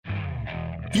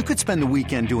You could spend the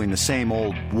weekend doing the same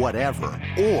old whatever,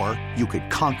 or you could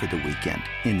conquer the weekend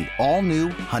in the all-new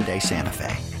Hyundai Santa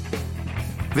Fe.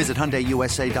 Visit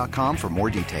HyundaiUSA.com for more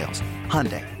details.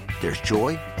 Hyundai, there's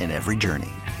joy in every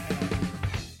journey.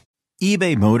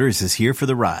 eBay Motors is here for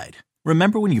the ride.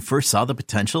 Remember when you first saw the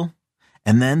potential?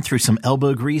 And then through some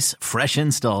elbow grease, fresh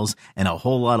installs, and a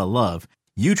whole lot of love,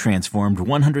 you transformed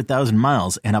 100,000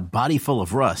 miles and a body full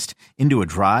of rust into a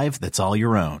drive that's all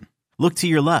your own. Look to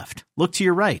your left. Look to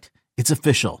your right. It's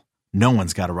official. No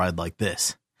one's got a ride like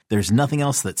this. There's nothing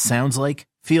else that sounds like,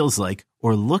 feels like,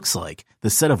 or looks like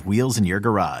the set of wheels in your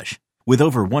garage. With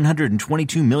over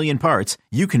 122 million parts,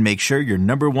 you can make sure your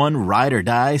number one ride or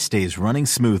die stays running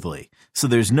smoothly. So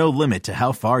there's no limit to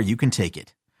how far you can take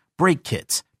it. Brake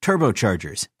kits,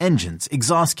 turbochargers, engines,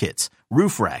 exhaust kits,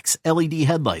 roof racks, LED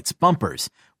headlights,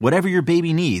 bumpers, whatever your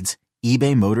baby needs,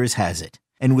 eBay Motors has it.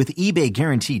 And with eBay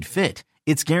Guaranteed Fit,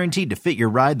 it's guaranteed to fit your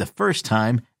ride the first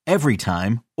time, every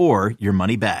time, or your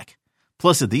money back.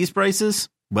 Plus, at these prices,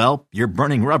 well, you're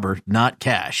burning rubber, not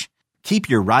cash. Keep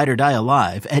your ride or die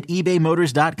alive at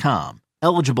ebaymotors.com.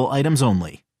 Eligible items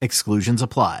only. Exclusions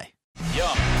apply.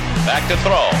 Young, back to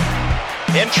throw.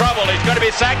 In trouble, he's going to be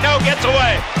sacked. No, gets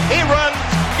away. He runs,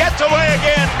 gets away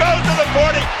again, goes to the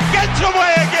 40, gets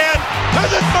away again, to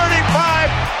the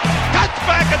 35, cuts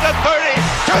back at the 30,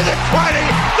 to the 20,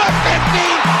 the 50,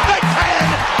 the 10.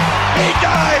 He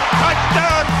dives,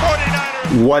 touchdown,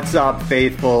 49ers. What's up,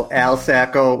 faithful? Al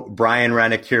Sacco, Brian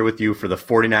Rennick here with you for the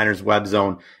 49ers Web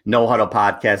Zone No Huddle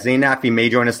podcast. Zane Nakvi may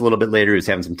join us a little bit later. He's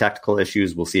having some technical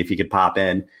issues. We'll see if he could pop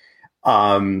in.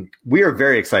 We are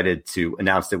very excited to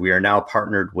announce that we are now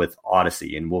partnered with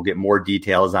Odyssey, and we'll get more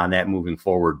details on that moving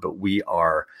forward. But we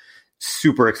are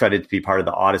super excited to be part of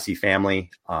the Odyssey family.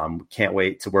 Can't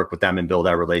wait to work with them and build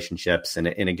our relationships. And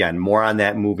again, more on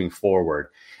that moving forward.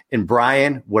 And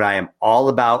Brian, what I am all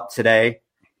about today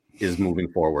is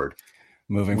moving forward.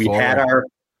 We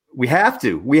have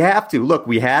to. Look,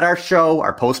 we had our show,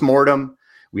 our postmortem.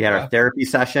 We had our therapy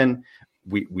session.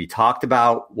 We talked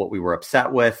about what we were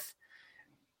upset with,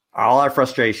 all our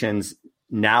frustrations.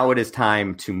 Now it is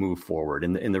time to move forward.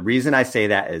 And the reason I say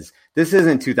that is this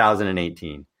isn't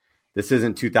 2018. This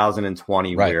isn't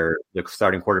 2020 where the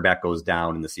starting quarterback goes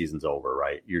down and the season's over,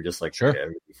 right? You're just like, sure.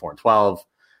 Okay, 4-12.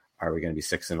 Are we going to be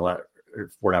 6-11? Or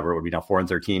whatever it would be now,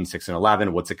 4-13,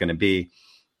 6-11. What's it going to be?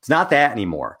 It's not that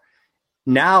anymore.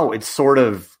 Now it's sort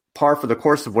of par for the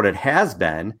course of what it has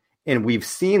been. And we've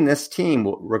seen this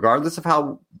team, regardless of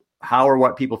how or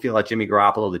what people feel about Jimmy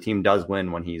Garoppolo, the team does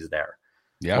win when he's there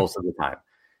most of the time.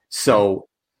 So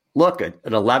look, an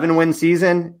 11-win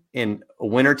season and a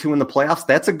win or two in the playoffs,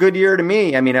 that's a good year to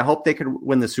me. I mean, I hope they could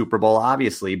win the Super Bowl,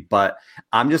 obviously, but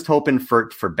I'm just hoping for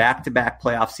back-to-back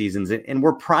playoff seasons, and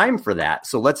we're primed for that.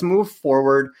 So let's move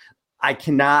forward. I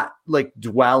cannot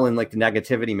dwell in the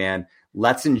negativity, man.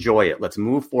 Let's enjoy it. Let's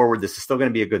move forward. This is still going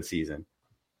to be a good season.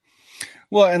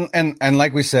 Well, and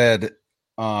like we said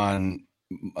on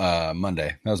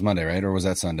Monday, that was Monday, right? Or was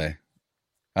that Sunday?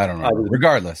 I don't know.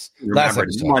 Regardless, last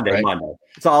episode, Monday.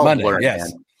 It's all Monday. blurred,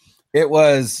 yes, man. It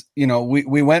was.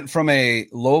 We went from a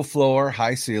low floor,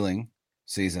 high ceiling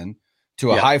season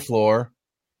to a high floor,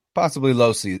 possibly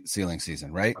low ceiling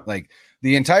season. Right? Like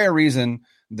the entire reason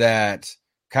that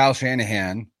Kyle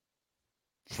Shanahan,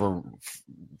 for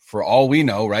all we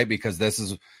know, right? Because this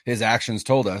is his actions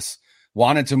told us,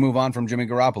 wanted to move on from Jimmy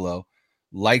Garoppolo,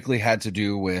 likely had to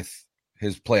do with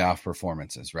his playoff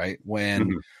performances, right?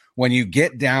 When you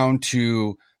get down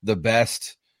to the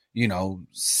best,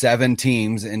 7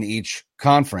 teams in each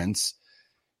conference,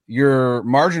 your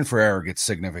margin for error gets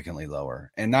significantly lower.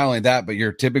 And not only that, but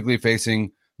you're typically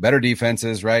facing better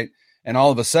defenses, right? And all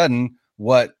of a sudden,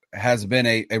 what has been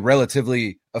a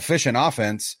relatively efficient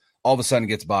offense all of a sudden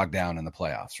gets bogged down in the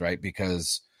playoffs, right?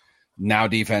 Because now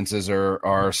defenses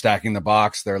are stacking the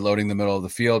box. They're loading the middle of the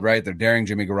field, right? They're daring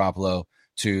Jimmy Garoppolo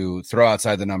to throw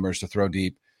outside the numbers, to throw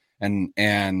deep.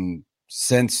 And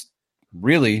since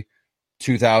really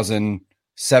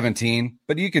 2017,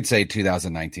 but you could say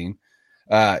 2019,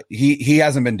 he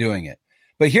hasn't been doing it.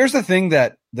 But here's the thing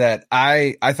that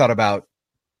I thought about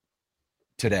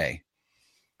today.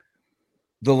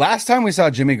 The last time we saw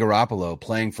Jimmy Garoppolo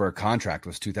playing for a contract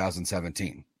was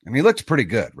 2017. I mean, he looked pretty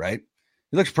good, right?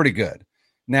 He looks pretty good.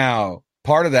 Now,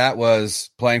 part of that was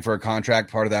playing for a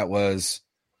contract. Part of that was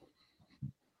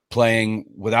playing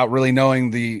without really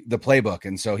knowing the playbook.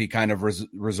 And so he kind of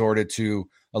resorted to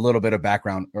a little bit of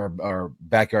background or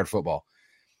backyard football.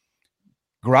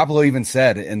 Garoppolo even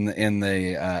said in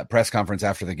the press conference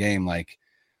after the game, like,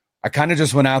 I kind of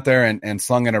just went out there and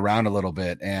slung it around a little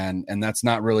bit. And that's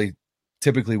not really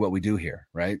typically what we do here,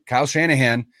 right? Kyle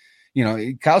Shanahan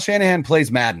Kyle Shanahan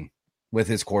plays Madden with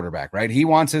his quarterback, right? He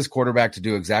wants his quarterback to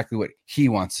do exactly what he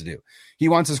wants to do. He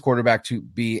wants his quarterback to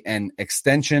be an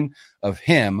extension of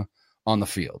him on the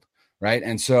field, right?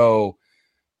 And so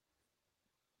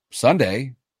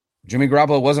Sunday, Jimmy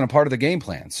Garoppolo wasn't a part of the game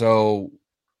plan. So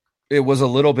it was a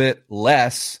little bit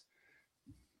less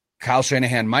Kyle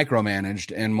Shanahan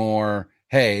micromanaged and more,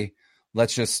 hey,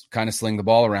 let's just kind of sling the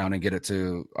ball around and get it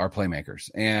to our playmakers.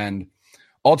 And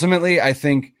ultimately, I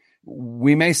think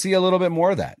we may see a little bit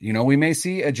more of that. We may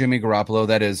see a Jimmy Garoppolo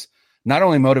that is not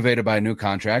only motivated by a new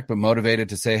contract, but motivated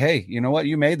to say, hey, you know what?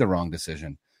 You made the wrong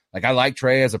decision. Like, I like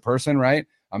Trey as a person, right?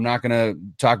 I'm not going to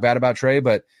talk bad about Trey,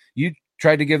 but you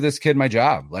tried to give this kid my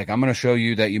job. Like, I'm going to show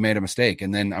you that you made a mistake,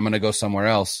 and then I'm going to go somewhere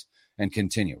else and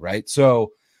continue, right?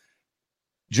 So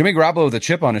Jimmy Garoppolo with a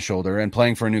chip on his shoulder and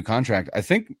playing for a new contract, I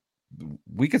think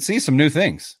we could see some new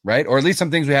things, right? Or at least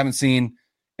some things we haven't seen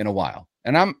in a while.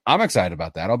 And I'm excited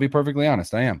about that. I'll be perfectly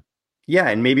honest. I am. Yeah,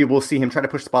 and maybe we'll see him try to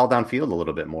push the ball downfield a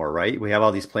little bit more, right? We have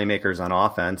all these playmakers on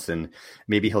offense, and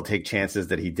maybe he'll take chances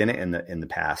that he didn't in the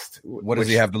past. What does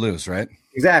he have to lose, right?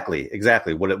 Exactly.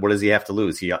 What does he have to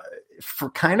lose?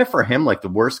 For him, like, the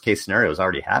worst case scenario has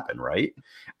already happened, right?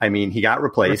 I mean, he got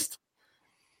replaced.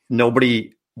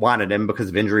 Nobody wanted him because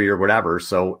of injury or whatever.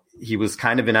 So he was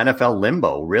kind of in NFL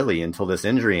limbo, really, until this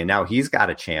injury. And now he's got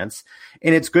a chance.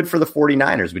 And it's good for the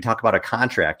 49ers. We talk about a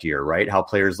contract year, right? How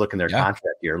players look in their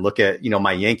contract year. Look at,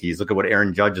 my Yankees. Look at what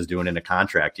Aaron Judge is doing in a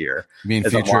contract year. You mean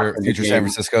future San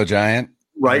Francisco Giant?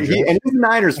 Right. He's a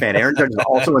Niners fan. Aaron Judge is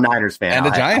also a Niners fan. And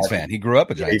a Giants fan. He grew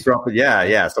up a Giants fan.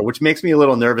 Yeah. So which makes me a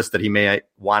little nervous that he may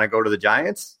want to go to the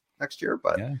Giants next year.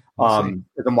 But as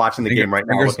I'm watching the game right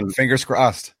now. Fingers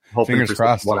crossed. Fingers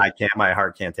crossed. What I can't, my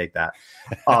heart can't take that.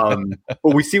 But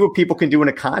we see what people can do in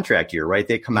a contract year, right?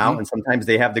 They come out and sometimes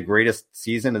they have the greatest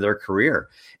season of their career.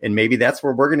 And maybe that's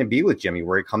where we're going to be with Jimmy,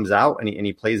 where he comes out and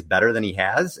he plays better than he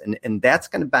has. And that's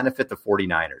going to benefit the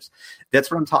 49ers.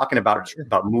 That's what I'm talking about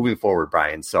moving forward,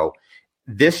 Brian. So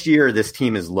this year, this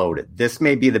team is loaded. This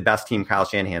may be the best team Kyle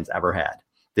Shanahan's ever had.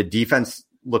 The defense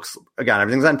looks, again,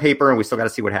 everything's on paper and we still got to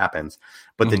see what happens.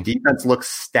 But the defense looks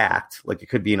stacked, like it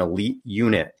could be an elite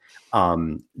unit.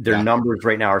 Their numbers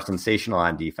right now are sensational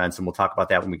on defense, and we'll talk about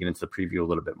that when we get into the preview a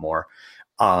little bit more.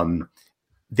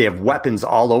 They have weapons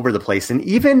all over the place, and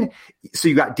even so,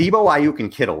 you got Debo, Ayuk,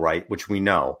 and Kittle, right, which we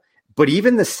know. But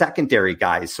even the secondary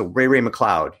guys, so Ray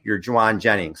McLeod, your Juwan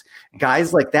Jennings,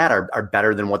 guys like that are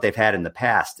better than what they've had in the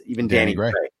past. Even Danny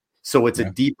Gray. So it's a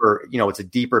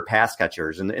deeper pass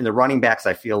catchers, and the running backs,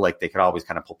 I feel like they could always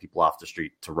kind of pull people off the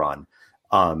street to run.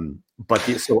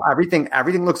 So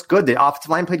everything looks good. The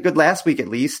offensive line played good last week, at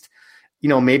least.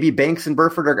 Maybe Banks and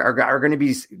Burford are going to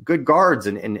be good guards,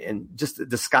 and just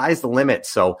the sky's the limit.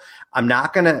 So am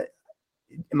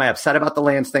I upset about the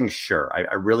Lance thing? Sure.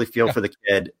 I really feel for the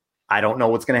kid. I don't know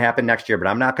what's going to happen next year, but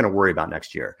I'm not going to worry about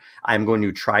next year. I'm going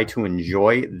to try to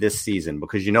enjoy this season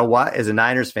because you know what? As a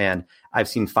Niners fan, I've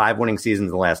seen 5 winning seasons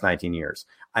in the last 19 years.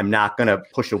 I'm not going to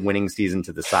push a winning season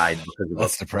to the side because of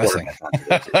that's depressing.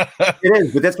 It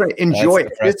is, but that's right. Enjoy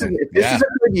it. If this is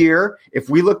a good year, if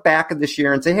we look back at this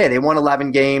year and say, hey, they won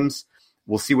 11 games,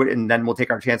 we'll see and then we'll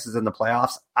take our chances in the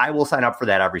playoffs. I will sign up for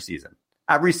that every season.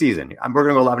 We're going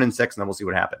to go 11-6, and then we'll see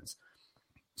what happens.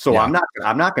 So I'm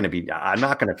not going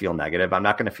to feel negative. I'm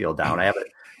not going to feel down.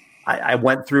 I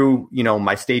went through,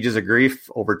 my stages of grief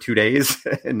over 2 days,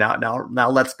 and now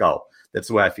let's go. That's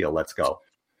the way I feel. Let's go.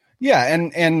 Yeah,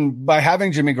 and by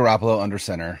having Jimmy Garoppolo under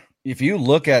center, if you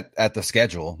look at the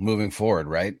schedule moving forward,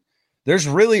 right, there's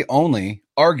really only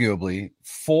arguably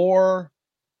 4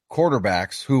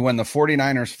 quarterbacks who, when the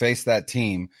 49ers face that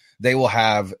team, they will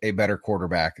have a better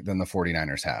quarterback than the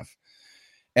 49ers have.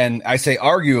 And I say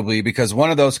arguably because one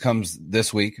of those comes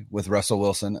this week with Russell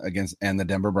Wilson and the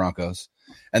Denver Broncos.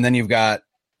 And then you've got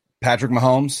Patrick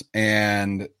Mahomes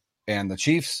and the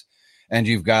Chiefs, and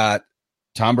you've got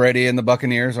Tom Brady and the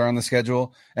Buccaneers are on the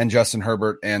schedule, and Justin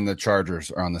Herbert and the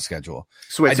Chargers are on the schedule.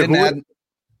 So wait,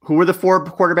 who were the 4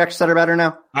 quarterbacks that are better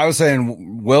now? I was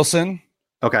saying Wilson,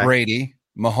 Brady,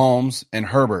 Mahomes, and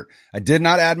Herbert. I did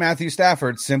not add Matthew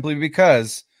Stafford simply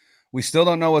because we still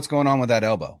don't know what's going on with that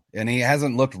elbow, and he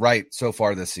hasn't looked right so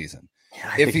far this season.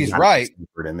 Yeah, if he's right,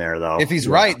 in there though. If he's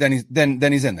right, then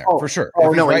he's in there for sure.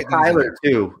 Oh no, right, and Kyler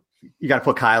too. You got to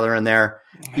put Kyler in there.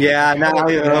 Yeah,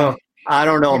 now I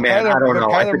don't know, man. I don't know.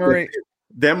 Kyler Murray,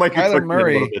 that might be Kyler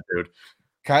Murray. A little bit, dude.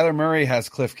 Kyler Murray has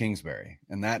Cliff Kingsbury,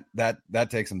 and that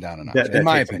takes him down a notch, in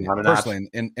my opinion. Personally,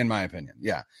 in my opinion,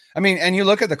 yeah. I mean, and you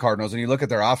look at the Cardinals and you look at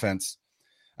their offense.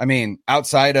 I mean,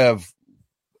 outside of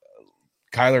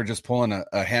Kyler just pulling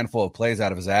a handful of plays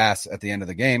out of his ass at the end of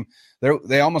the game,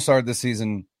 they almost started this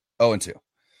season 0-2.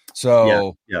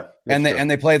 So and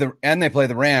they play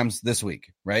the Rams this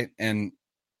week, right? And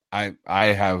I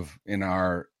have in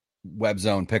our web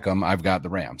zone pick 'em, I've got the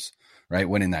Rams, right,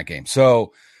 winning that game.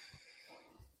 So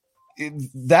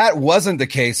that wasn't the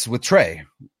case with Trey.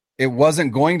 It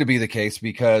wasn't going to be the case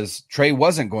because Trey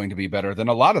wasn't going to be better than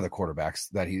a lot of the quarterbacks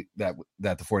that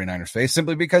the 49ers face,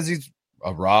 simply because he's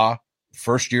a raw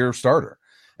first year starter.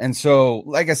 And so,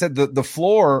 like I said, the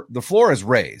floor is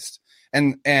raised.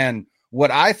 And what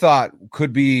I thought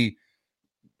could be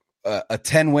a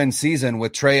 10-win season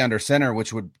with Trey under center,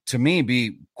 which would to me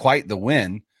be quite the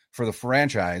win for the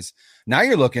franchise. Now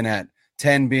you're looking at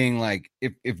 10 being like,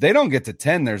 if they don't get to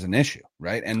 10, there's an issue,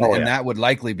 right? And that would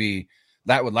likely be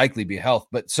health.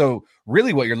 But so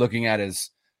really what you're looking at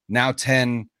is now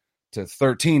 10 to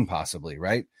 13 possibly,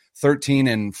 right?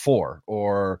 13-4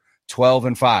 or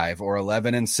 12-5 or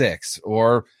 11-6,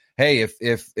 or hey,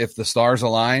 if the stars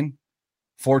align,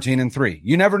 14-3.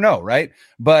 You never know, right?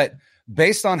 But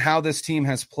based on how this team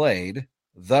has played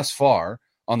thus far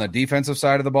on the defensive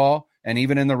side of the ball and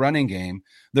even in the running game,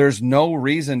 there's no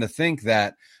reason to think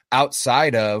that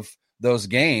outside of those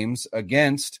games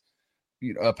against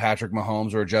Patrick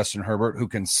Mahomes or Justin Herbert, who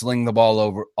can sling the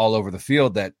ball all over the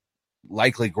field, that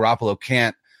likely Garoppolo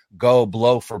can't go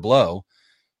blow for blow,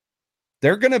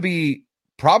 they're going to be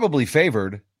probably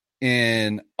favored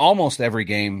in almost every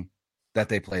game that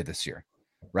they play this year,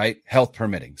 right? Health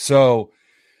permitting. So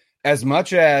as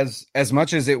much as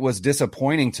it was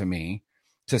disappointing to me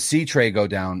to see Trey go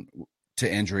down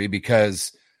to injury,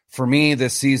 because for me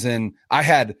this season, I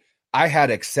had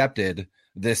accepted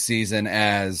this season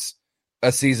as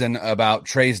a season about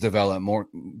Trey's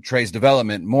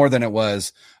development more than it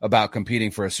was about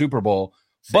competing for a Super Bowl.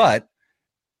 Same. But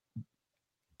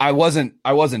I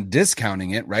wasn't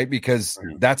discounting it, right? Because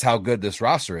that's how good this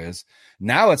roster is.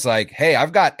 Now it's like, hey,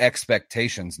 I've got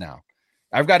expectations now.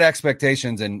 I've got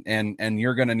expectations and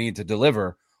you're going to need to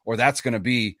deliver, or that's going to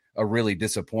be a really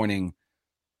disappointing,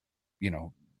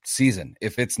 season.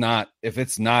 If it's not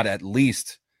at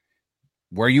least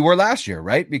where you were last year,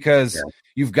 right? Because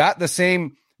you've got the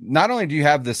same, not only do you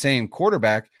have the same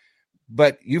quarterback,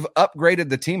 but you've upgraded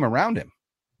the team around him.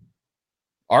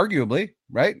 Arguably,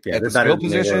 right? Yeah, at the skill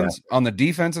positions on the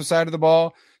defensive side of the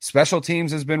ball. Special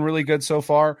teams has been really good so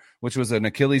far, which was an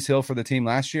Achilles heel for the team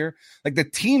last year. Like, the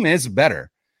team is better.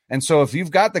 And so if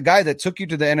you've got the guy that took you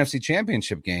to the NFC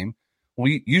Championship game, well,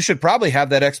 you should probably have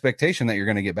that expectation that you're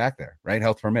going to get back there, right?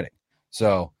 Health permitting.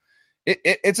 So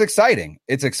it's exciting.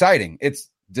 It's exciting. It's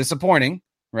disappointing,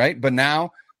 right? But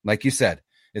now, like you said,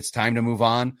 it's time to move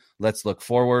on. Let's look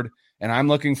forward. And I'm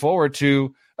looking forward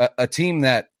to a team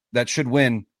that should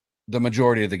win the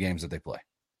majority of the games that they play.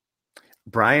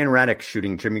 Brian Rennick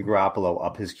shooting Jimmy Garoppolo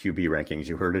up his QB rankings.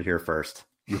 You heard it here first.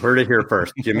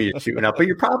 Jimmy is shooting up. But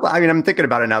you're probably, I'm thinking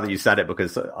about it now that you said it,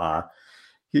 because,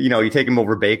 you take him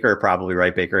over Baker, probably,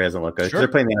 right? Baker hasn't looked good. Sure. They're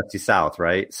playing the NFC South,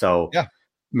 right? So yeah.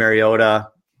 Mariota,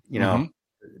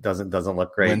 doesn't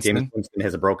look great. Winston. James Winston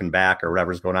has a broken back or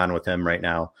whatever's going on with him right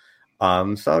now.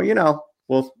 So,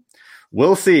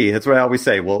 we'll see. That's what I always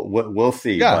say. We'll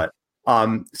see. Yeah.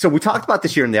 But so we talked about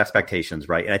this year and the expectations,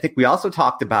 right? And I think we also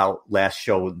talked about last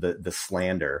show the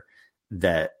slander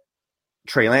that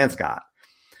Trey Lance got.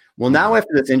 Well, now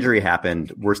after this injury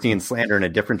happened, we're seeing slander in a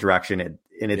different direction, and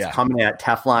it's coming at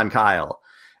Teflon Kyle.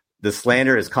 The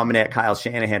slander is coming at Kyle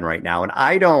Shanahan right now,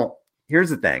 and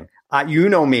here's the thing. You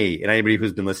know me, and anybody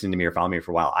who's been listening to me or following me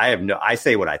for a while, I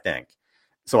say what I think.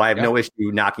 So I have no issue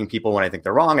knocking people when I think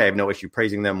they're wrong. I have no issue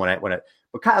praising them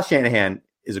but Kyle Shanahan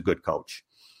is a good coach.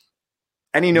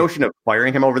 Any notion of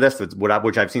firing him over this,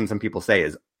 which I've seen some people say,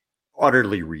 is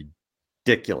utterly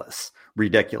ridiculous.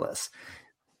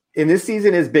 And this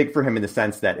season is big for him in the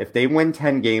sense that if they win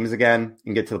 10 games again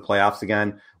and get to the playoffs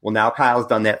again, well, now Kyle's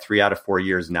done that 3 out of 4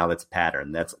 years. And now that's a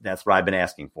pattern. That's what I've been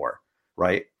asking for,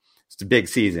 right? It's a big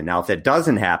season. Now, if that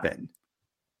doesn't happen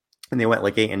and they went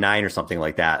like 8-9 or something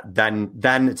like that, then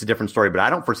it's a different story. But I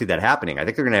don't foresee that happening. I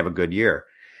think they're going to have a good year.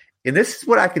 And this is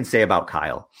what I can say about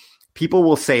Kyle. People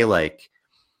will say, like,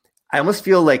 I almost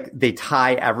feel like they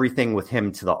tie everything with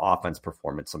him to the offense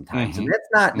performance sometimes. And that's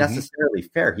not necessarily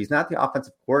fair. He's not the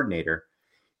offensive coordinator.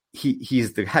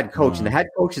 He's the head coach, and the head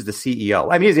coach is the CEO.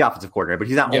 I mean, he's the offensive coordinator, but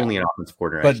he's not only an offensive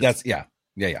coordinator. But that's, yeah.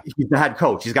 He's the head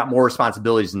coach. He's got more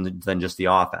responsibilities than just the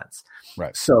offense.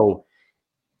 Right. So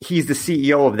he's the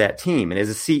CEO of that team. And as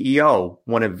a CEO,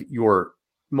 one of your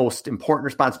most important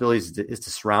responsibilities is to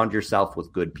surround yourself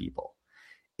with good people.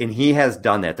 And he has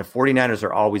done that. The 49ers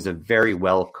are always a very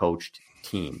well-coached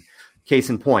team. Case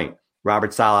in point,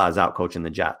 Robert Saleh is out-coaching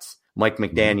the Jets. Mike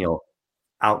McDaniel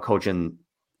out-coaching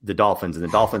the Dolphins. And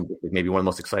the Dolphins is maybe one of the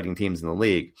most exciting teams in the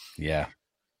league. Yeah.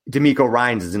 DeMeco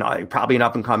Ryans is probably an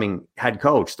up-and-coming head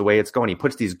coach, the way it's going. He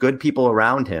puts these good people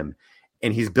around him,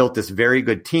 and he's built this very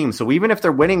good team. So even if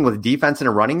they're winning with defense and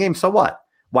a running game, so what?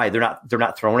 Why? They're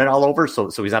not throwing it all over, so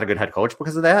he's not a good head coach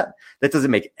because of that? That doesn't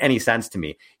make any sense to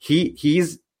me.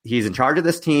 He's in charge of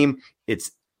this team.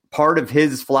 It's part of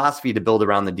his philosophy to build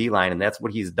around the D-line, and that's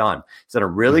what he's done. He's done a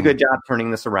really good job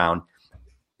turning this around.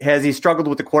 Has he struggled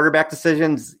with the quarterback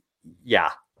decisions?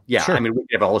 Yeah. Sure. I mean, we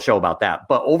could have a whole show about that.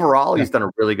 But overall, he's done a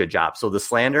really good job. So the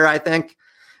slander, I think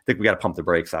we got to pump the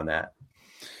brakes on that.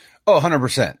 Oh,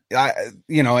 100%. I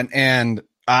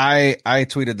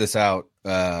tweeted this out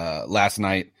last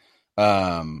night.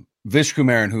 Vish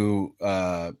Kumaran, who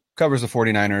covers the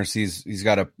 49ers, he's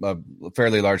got a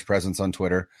fairly large presence on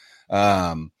Twitter.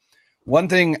 One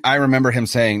thing I remember him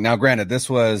saying, now granted, this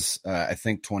was, I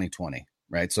think 2020,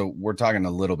 right? So we're talking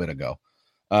a little bit ago.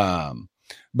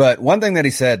 But one thing that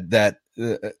he said that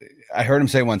I heard him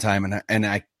say one time, and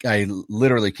I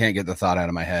literally can't get the thought out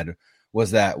of my head,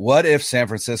 was that what if San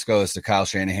Francisco is to Kyle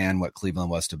Shanahan what Cleveland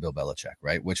was to Bill Belichick,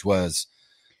 right? Which was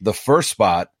the first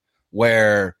spot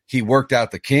where he worked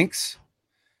out the kinks,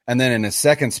 and then in his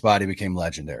second spot, he became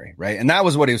legendary, right? And that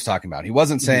was what he was talking about. He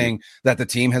wasn't saying that the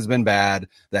team has been bad,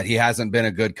 that he hasn't been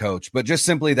a good coach, but just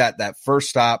simply that first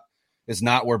stop is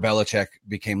not where Belichick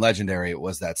became legendary. It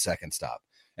was that second stop.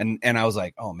 And I was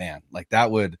like, oh man, like that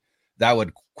would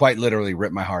quite literally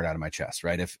rip my heart out of my chest,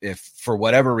 right? If for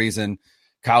whatever reason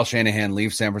Kyle Shanahan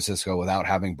leaves San Francisco without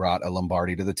having brought a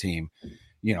Lombardi to the team,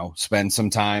 spend some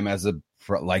time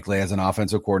likely as an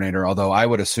offensive coordinator. Although I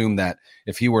would assume that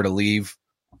if he were to leave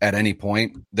at any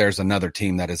point, there's another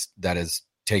team that is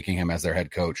taking him as their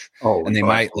head coach. Oh, and they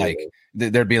might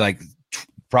there'd be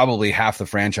probably half the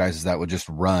franchises that would just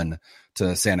run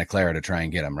to Santa Clara to try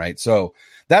and get him, right? So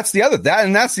that's the other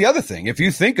thing. If you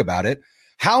think about it,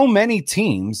 how many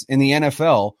teams in the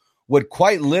NFL would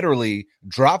quite literally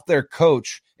drop their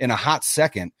coach in a hot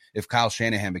second if Kyle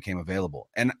Shanahan became available?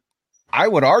 And I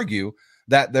would argue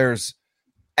that there's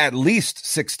at least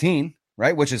 16,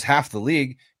 right? Which is half the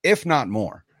league, if not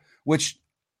more, which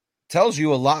tells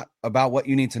you a lot about what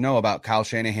you need to know about Kyle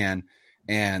Shanahan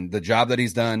and the job that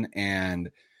he's done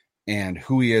and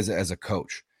who he is as a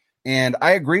coach. And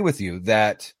I agree with you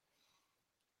that,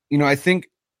 I think,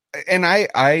 and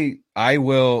I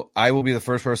will be the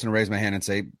first person to raise my hand and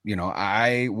say,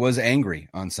 I was angry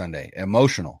on Sunday,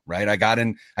 emotional, right? I got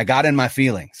in my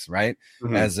feelings, right?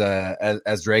 Mm-hmm.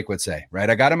 As Drake would say, right?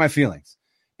 I got in my feelings,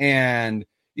 and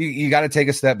you got to take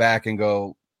a step back and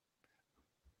go,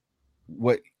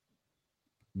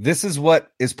 this is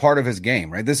what is part of his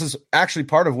game, right? This is actually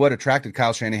part of what attracted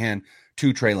Kyle Shanahan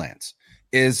to Trey Lance,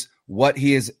 is what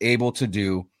he is able to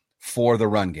do for the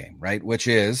run game, right? Which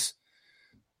is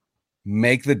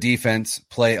make the defense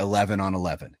play 11 on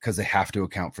 11 because they have to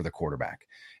account for the quarterback.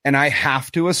 And I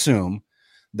have to assume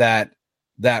that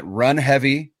run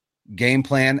heavy game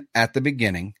plan at the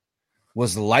beginning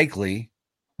was likely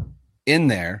in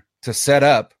there to set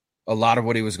up a lot of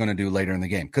what he was going to do later in the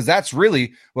game. Because that's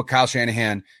really what Kyle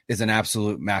Shanahan is an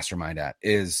absolute mastermind at,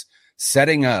 is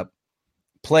setting up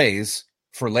plays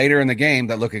for later in the game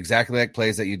that look exactly like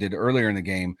plays that you did earlier in the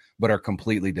game, but are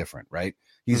completely different, right?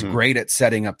 He's great at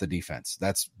setting up the defense.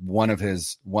 That's one of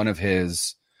his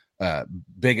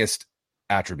biggest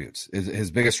attributes.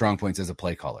 His biggest strong points as a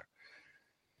play caller.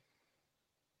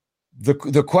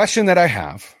 The question that I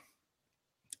have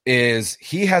is,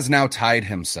 he has now tied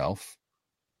himself,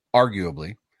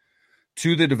 arguably,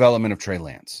 to the development of Trey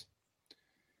Lance.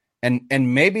 And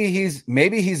maybe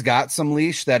he's got some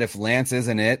leash that if Lance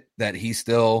isn't it, that he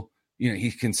still,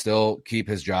 he can still keep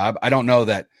his job. I don't know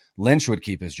that Lynch would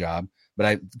keep his job,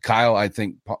 but Kyle, I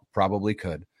think probably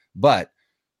could. But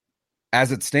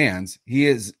as it stands, he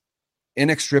is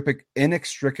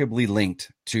inextricably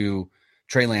linked to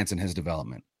Trey Lance and his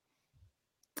development.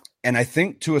 And I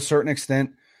think to a certain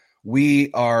extent,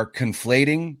 we are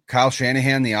conflating Kyle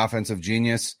Shanahan, the offensive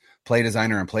genius, play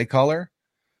designer, and play caller,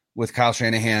 with Kyle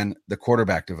Shanahan, the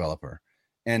quarterback developer.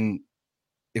 And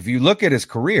if you look at his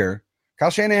career,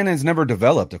 Kyle Shanahan has never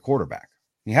developed a quarterback.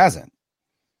 He hasn't.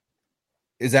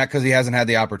 Is that because he hasn't had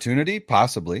the opportunity?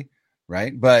 Possibly,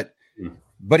 right? But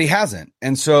he hasn't.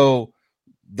 And so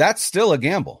that's still a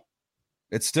gamble.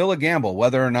 It's still a gamble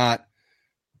whether or not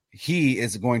he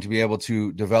is going to be able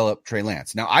to develop Trey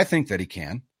Lance. Now, I think that he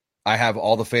can. I have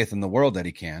all the faith in the world that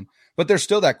he can. But there's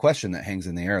still that question that hangs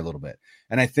in the air a little bit.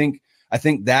 And I think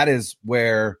that is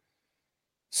where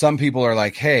some people are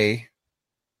like, hey,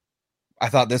 I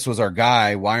thought this was our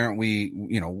guy. Why aren't we,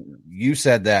 you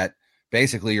said that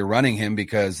basically you're running him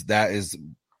because that is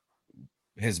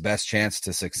his best chance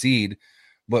to succeed.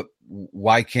 But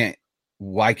why can't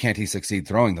why can't he succeed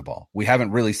throwing the ball? We haven't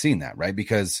really seen that, right?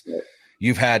 Because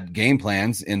you've had game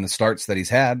plans in the starts that he's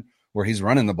had where he's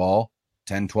running the ball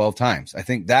 10, 12 times. I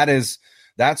think that's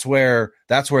where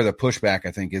the pushback,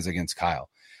 I think, is against Kyle.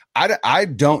 I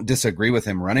don't disagree with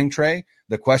him running, Trey.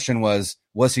 The question was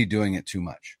he doing it too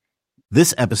much?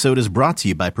 This episode is brought to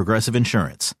you by Progressive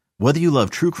Insurance. Whether you love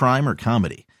true crime or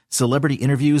comedy, celebrity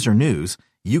interviews or news,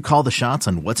 you call the shots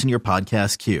on what's in your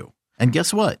podcast queue. And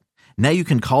guess what? Now you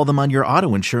can call them on your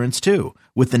auto insurance too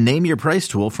with the Name Your Price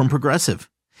tool from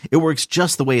Progressive. It works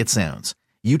just the way it sounds.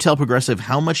 You tell Progressive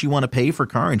how much you want to pay for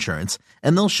car insurance,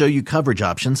 and they'll show you coverage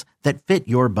options that fit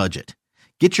your budget.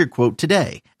 Get your quote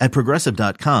today at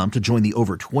Progressive.com to join the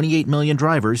over 28 million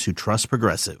drivers who trust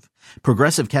Progressive.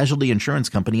 Progressive Casualty Insurance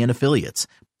Company and Affiliates.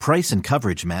 Price and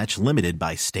coverage match limited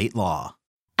by state law.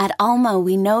 At Alma,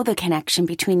 we know the connection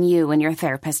between you and your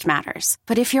therapist matters.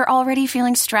 But if you're already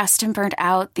feeling stressed and burnt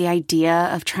out, the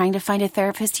idea of trying to find a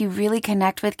therapist you really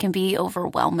connect with can be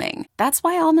overwhelming. That's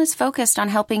why Alma's focused on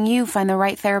helping you find the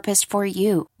right therapist for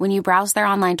you. When you browse their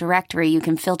online directory, you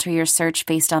can filter your search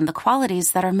based on the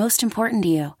qualities that are most important to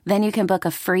you. Then you can book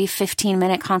a free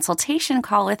 15-minute consultation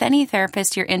call with any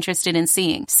therapist you're interested in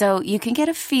seeing, so you can get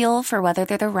a feel for whether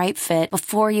they're the right fit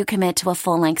before you commit to a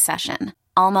full-length session.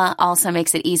 Alma also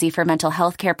makes it easy for mental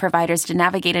health care providers to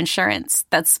navigate insurance.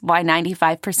 That's why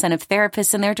 95% of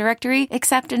therapists in their directory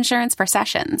accept insurance for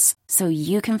sessions, so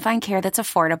you can find care that's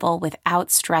affordable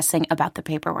without stressing about the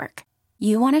paperwork.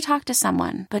 You want to talk to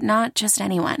someone, but not just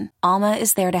anyone. Alma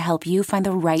is there to help you find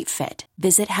the right fit.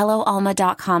 Visit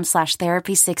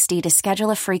helloalma.com/therapy60 to schedule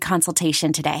a free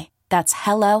consultation today. That's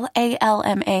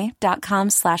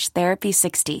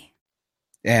helloalma.com/therapy60.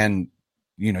 And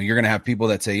you're going to have people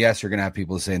that say yes, you're going to have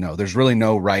people that say no. There's really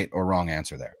no right or wrong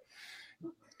answer there.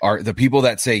 Are the people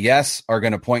that say yes are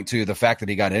going to point to the fact that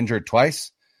he got injured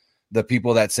twice? The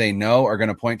people that say no are going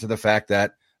to point to the fact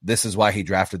that this is why he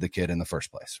drafted the kid in the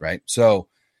first place, right? So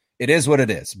it is what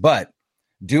it is. But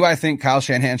do I think Kyle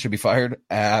Shanahan should be fired?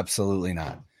 Absolutely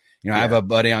not. I have a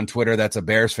buddy on Twitter that's a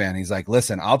Bears fan. He's like,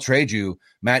 listen, I'll trade you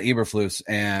Matt Eberflus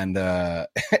and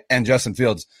Justin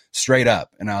Fields straight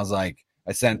up. And I was like,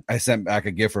 I sent back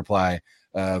a GIF reply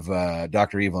of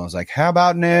Dr. Evil. I was like, how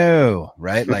about no?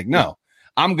 Right? Like, no,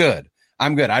 I'm good.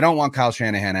 I don't want Kyle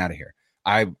Shanahan out of here.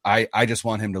 I just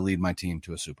want him to lead my team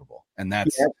to a Super Bowl. And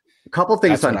that's a couple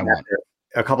things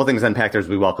unpacked as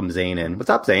we welcome Zane in. What's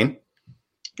up, Zane?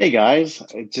 Hey guys,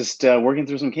 just working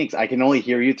through some kinks. I can only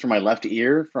hear you through my left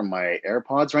ear from my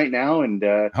AirPods right now. And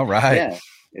all right. Yeah,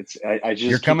 I just,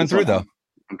 you're coming through though.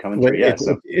 I'm coming through. Yeah,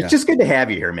 it's just good to have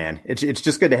you here, man. It's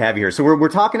just good to have you here. So we're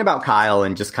talking about Kyle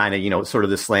and just kind of, sort of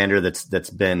the slander that's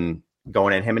been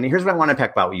going at him. And here's what I want to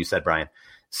unpack about what you said, Brian.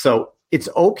 So it's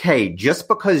okay just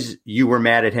because you were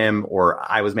mad at him or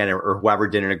I was mad at him or whoever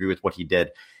didn't agree with what he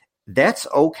did. That's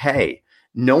okay.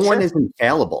 No one is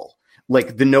infallible.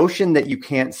 Like the notion that you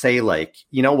can't say like,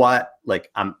 you know what,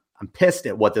 like I'm pissed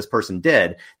at what this person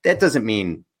did. That doesn't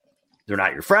mean they're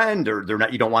not your friend or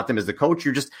you don't want them as the coach.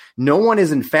 No one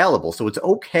is infallible. So it's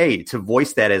okay to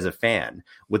voice that as a fan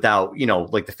without,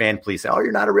 like the fan police say, oh,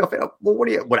 you're not a real fan.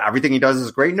 Well, everything he does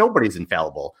is great. Nobody's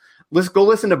infallible. Let's go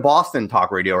listen to Boston talk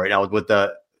radio right now with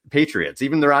the Patriots.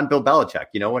 Even they're on Bill Belichick.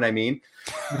 You know what I mean?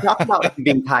 You talk about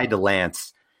being tied to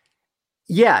Lance.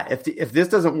 Yeah. If this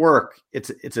doesn't work,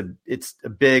 it's a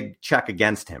big check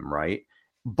against him. Right.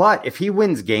 But if he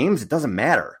wins games, it doesn't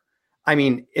matter. I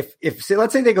mean, if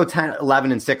let's say they go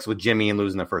 11-6 with Jimmy and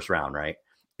lose in the first round, right?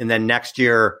 And then next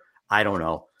year, I don't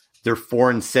know, they're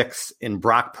 4-6 and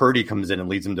Brock Purdy comes in and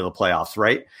leads them to the playoffs,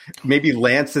 right? Maybe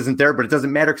Lance isn't there, but it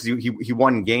doesn't matter because he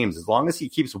won games. As long as he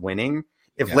keeps winning,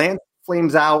 if Lance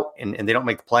flames out and they don't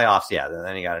make the playoffs,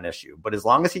 then he got an issue. But as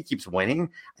long as he keeps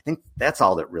winning, I think that's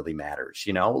all that really matters.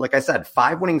 Like I said,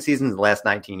 5 winning seasons in the last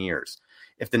 19 years.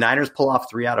 If the Niners pull off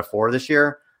 3 out of 4 this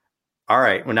year, all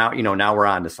right. Well, now we're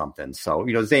on to something. So,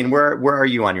 Zane, where are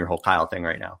you on your whole Kyle thing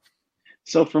right now?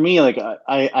 So for me, like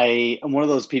I am one of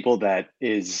those people that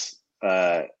is,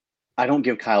 I don't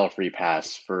give Kyle a free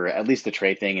pass for at least the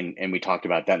trade thing. And we talked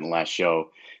about that in the last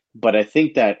show. But I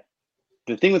think that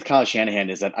the thing with Kyle Shanahan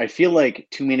is that I feel like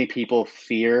too many people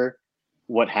fear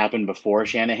what happened before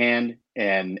Shanahan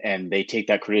and they take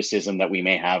that criticism that we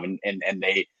may have. And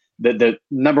they, the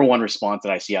number one response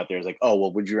that I see out there is like, oh,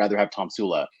 well, would you rather have Tom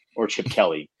Sula or Chip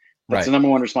Kelly? That's the number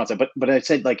one response. But I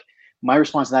said, like, my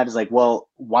response to that is like, well,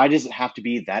 why does it have to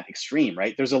be that extreme,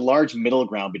 right? There's a large middle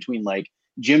ground between like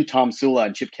Jim Tom Sula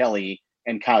and Chip Kelly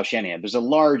and Kyle Shanahan. There's a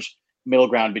large middle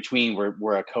ground between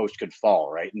where a coach could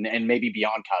fall, right? And maybe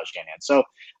beyond Kyle Shanahan. So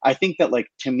I think that, like,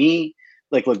 to me,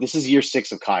 like, look, this is year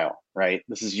 6 of Kyle, right?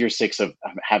 This is year 6 of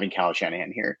having Kyle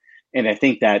Shanahan here. And I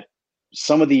think that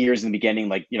some of the years in the beginning,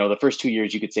 like, the first 2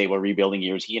 years, you could say were rebuilding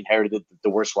years. He inherited the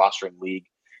worst roster in the league.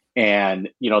 And,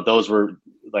 those were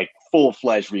like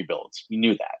full-fledged rebuilds. We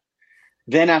knew that.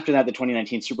 Then after that, the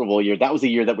 2019 Super Bowl year, that was the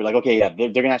year that we're like, okay, yeah, they're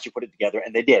going to actually put it together.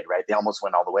 And they did, right? They almost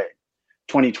went all the way.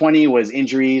 2020 was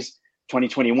injuries.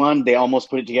 2021, they almost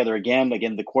put it together again,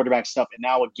 the quarterback stuff. And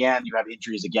now again, you have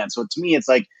injuries again. So to me, it's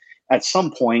like at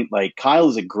some point, like Kyle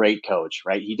is a great coach,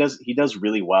 right? He does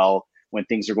really well when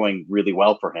things are going really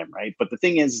well for him, right? But the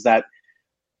thing is that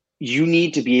you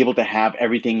need to be able to have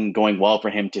everything going well for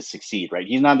him to succeed, right?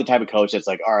 He's not the type of coach that's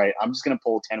like, all right, I'm just going to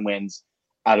pull 10 wins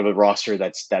out of a roster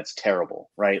that's terrible,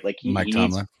 right? Like Mike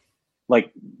Tomlin.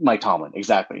 Like Mike Tomlin,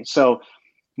 exactly. So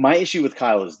my issue with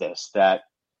Kyle is this, that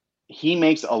he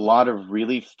makes a lot of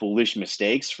really foolish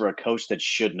mistakes for a coach that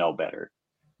should know better,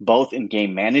 both in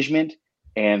game management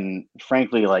and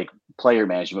frankly, like player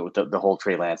management with the whole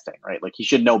Trey Lance thing, right? Like he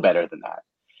should know better than that.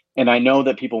 And I know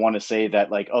that people want to say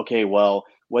that like, okay, well,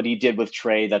 what he did with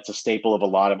Trey, that's a staple of a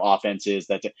lot of offenses.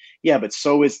 Yeah, but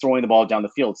so is throwing the ball down the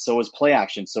field. So is play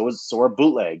action. So are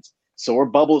bootlegs. So are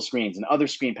bubble screens and other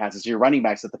screen passes to your running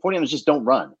backs that the 49ers just don't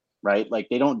run, right? Like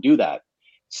they don't do that.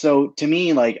 So to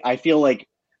me, like, I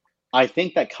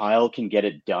think that Kyle can get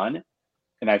it done,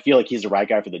 and I feel like he's the right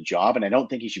guy for the job, and I don't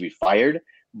think he should be fired.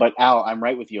 But Al, I'm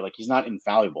right with you. Like, he's not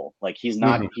infallible. Like, he's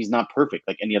not perfect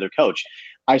like any other coach.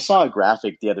 I saw a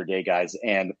graphic the other day, guys,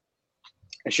 and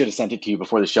I should have sent it to you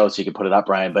before the show so you could put it up,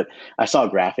 Brian. But I saw a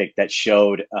graphic that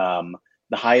showed the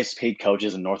highest paid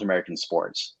coaches in North American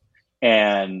sports,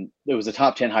 and it was the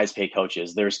top 10 highest paid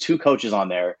coaches. There's 2 coaches on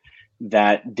there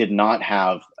that did not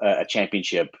have a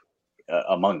championship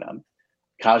among them.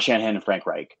 Kyle Shanahan and Frank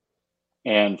Reich.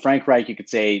 And Frank Reich, you could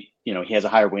say, he has a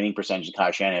higher winning percentage than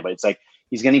Kyle Shanahan, but it's like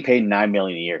he's getting paid $9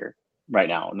 million a year right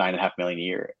now, $9.5 million a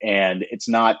year. And it's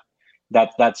not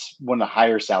that's one of the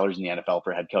higher salaries in the NFL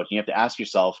for a head coach. And you have to ask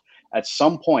yourself at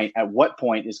what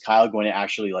point is Kyle going to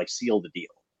actually like seal the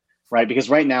deal? Right? Because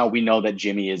right now we know that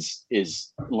Jimmy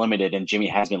is limited and Jimmy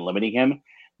has been limiting him.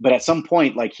 But at some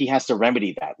point, like he has to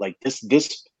remedy that. Like this,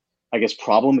 I guess,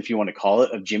 problem, if you want to call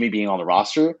it, of Jimmy being on the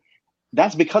roster,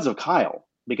 that's because of Kyle,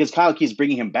 because Kyle keeps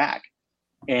bringing him back.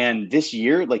 And this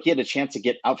year, like he had a chance to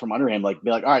get out from under him, like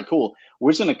be like, all right, cool.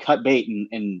 We're just going to cut bait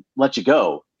and let you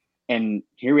go. And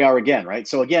here we are again. Right.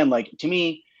 So again, like to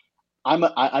me,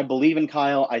 I believe in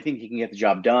Kyle. I think he can get the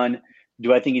job done.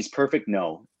 Do I think he's perfect?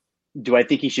 No. Do I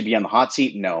think he should be on the hot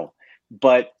seat? No.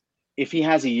 But if he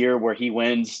has a year where he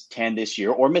wins 10 this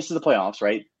year or misses the playoffs,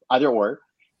 right? Either or,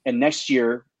 and next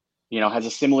year, has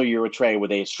a similar year with Trey where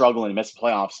they struggle and miss the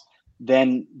playoffs,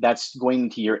 then that's going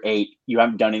into year 8. You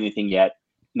haven't done anything yet.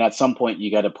 And at some point,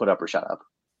 you got to put up or shut up.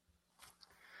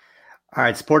 All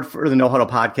right. Support for the No Huddle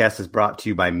podcast is brought to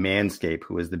you by Manscaped,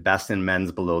 who is the best in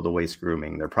men's below-the-waist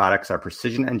grooming. Their products are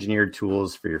precision-engineered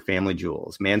tools for your family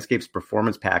jewels. Manscaped's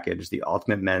Performance Package, the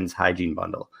ultimate men's hygiene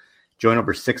bundle. Join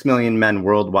over 6 million men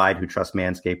worldwide who trust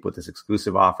Manscaped with this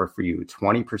exclusive offer for you,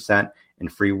 20%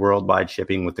 and free worldwide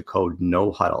shipping with the code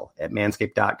NOHUDDLE at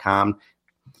manscaped.com.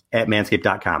 At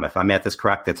manscaped.com. If I'm at this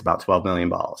correct, that's about 12 million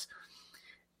balls.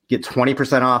 Get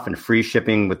 20% off and free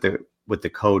shipping with the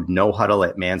code NOHUDDLE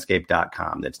at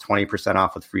manscaped.com. That's 20%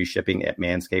 off with free shipping at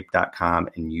manscaped.com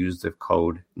and use the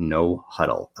code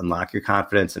NOHUDDLE. Unlock your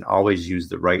confidence and always use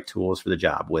the right tools for the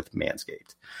job with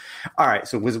Manscaped. All right,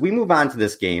 so as we move on to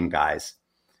this game, guys.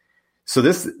 So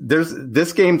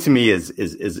this game to me is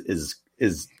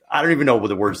I don't even know what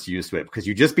the words to use to it, because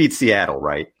you just beat Seattle,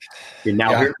 right? And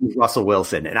now here comes Russell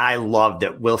Wilson. And I love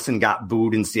that Wilson got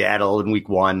booed in Seattle in week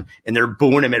 1, and they're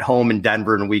booing him at home in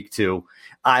Denver in week 2.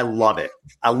 I love it.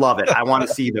 I want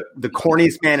to see the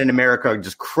corniest man in America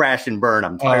just crash and burn.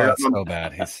 I'm tired of him. So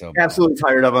bad. He's so absolutely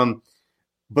tired of him.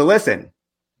 But listen,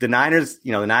 the Niners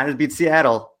beat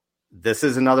Seattle. This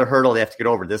is another hurdle they have to get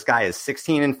over. This guy is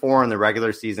 16-4 in the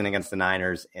regular season against the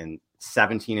Niners and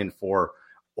 17-4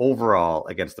 overall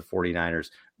against the 49ers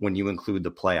when you include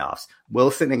the playoffs.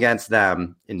 Wilson against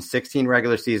them in 16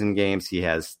 regular season games, he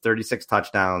has 36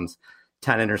 touchdowns,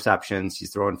 10 interceptions.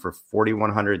 He's throwing for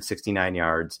 4,169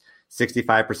 yards,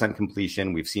 65%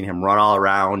 completion. We've seen him run all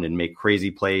around and make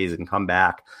crazy plays and come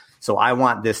back. So I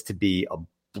want this to be a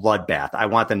bloodbath. I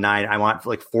want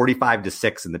like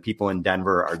 45-6, and the people in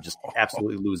Denver are just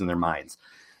absolutely losing their minds.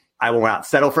 I will not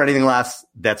settle for anything less.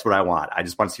 That's what I want. I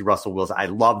just want to see Russell Wilson. I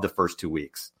loved the first 2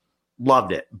 weeks.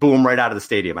 Loved it. Boom, right out of the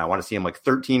stadium. I want to see him like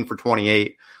 13 for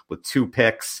 28 with 2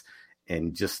 picks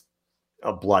and just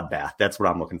a bloodbath. That's what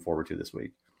I'm looking forward to this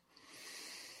week.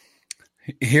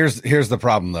 Here's the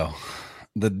problem, though.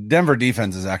 The Denver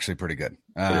defense is actually pretty good.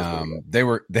 They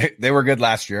were good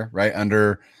last year, right?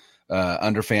 Under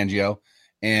Fangio.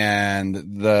 and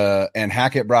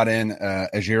Hackett brought in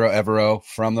Ejiro Evero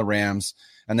from the Rams,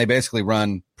 and they basically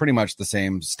run pretty much the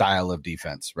same style of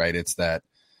defense, right? It's that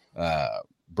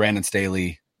Brandon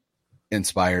Staley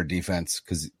inspired defense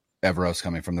because Evero's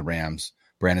coming from the Rams.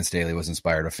 Brandon Staley was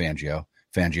inspired of Fangio.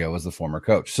 Fangio was the former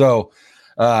coach. So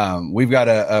we've got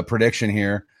a prediction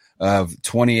here of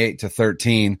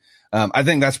 28-13. I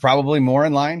think that's probably more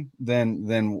in line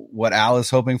than what Al is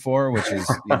hoping for, which is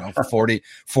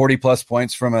 40 plus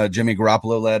points from a Jimmy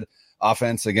Garoppolo led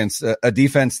offense against a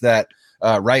defense that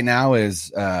right now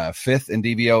is fifth in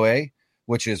DVOA,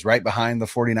 which is right behind the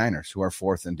 49ers, who are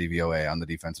fourth in DVOA on the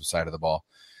defensive side of the ball.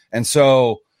 And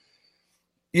so,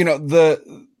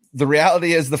 the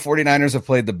reality is the 49ers have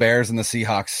played the Bears and the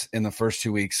Seahawks in the first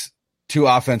 2 weeks, two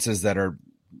offenses that are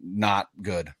not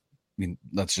good. I mean,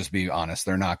 let's just be honest.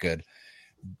 They're not good.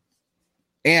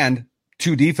 And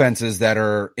two defenses that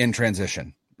are in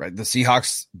transition, right? The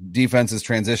Seahawks defense is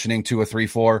transitioning to a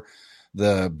 3-4.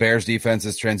 The Bears defense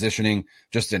is transitioning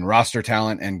just in roster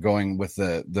talent and going with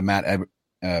the Matt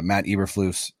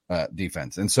Eberflus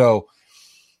defense. And so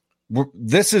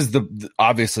this is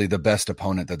obviously the best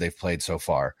opponent that they've played so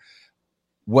far.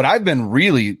 What I've been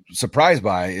really surprised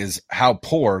by is how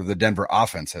poor the Denver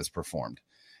offense has performed.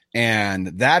 And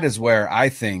that is where I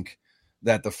think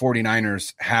that the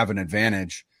 49ers have an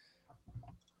advantage.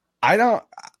 I don't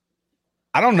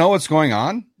know what's going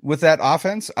on with that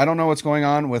offense. I don't know what's going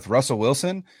on with Russell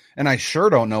Wilson, and I sure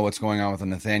don't know what's going on with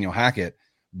Nathaniel Hackett,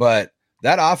 but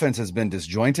that offense has been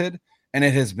disjointed, and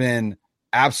it has been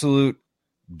absolute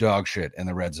dog shit in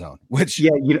the red zone, which is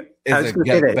a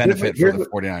benefit for the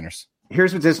 49ers.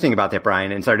 Here's what's interesting about that,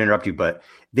 Brian, and sorry to interrupt you, but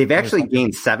they've actually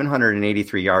gained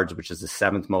 783 yards, which is the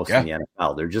seventh most in the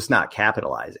NFL. They're just not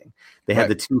capitalizing. They had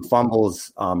the two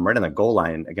fumbles right on the goal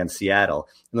line against Seattle.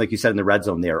 And like you said, in the red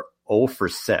zone, they are 0 for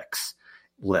 6.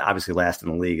 Obviously last in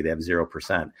the league. They have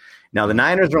 0%. Now, the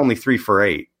Niners are only 3 for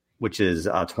 8, which is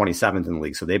 27th in the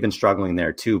league. So they've been struggling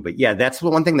there too. But yeah, that's the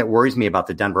one thing that worries me about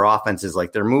the Denver offense is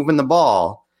like they're moving the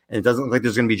ball. And it doesn't look like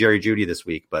there's going to be Jerry Jeudy this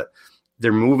week, but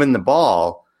they're moving the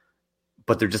ball,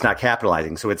 but they're just not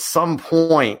capitalizing. So at some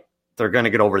point, they're going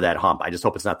to get over that hump. I just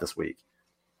hope it's not this week.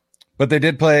 But they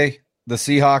did play the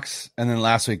Seahawks, and then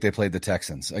last week they played the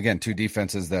Texans. Again, two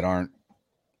defenses that aren't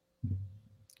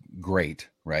great,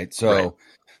 right? So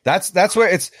that's where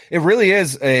it really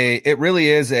is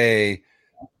a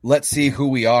let's see who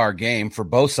we are game for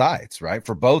both sides, right?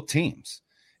 For both teams.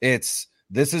 This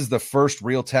is the first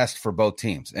real test for both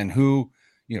teams, and who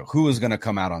is going to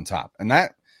come out on top. And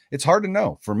that it's hard to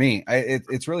know for me.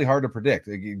 It's really hard to predict.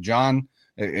 John,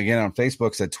 again, on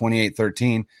Facebook said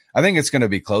 28-13. I think it's going to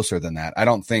be closer than that. I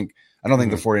don't think the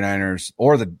 49ers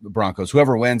or the Broncos,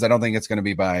 whoever wins, I don't think it's going to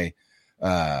be by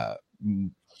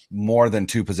more than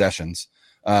 2 possessions.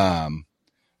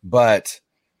 But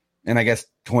I guess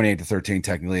 28-13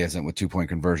 technically isn't with 2-point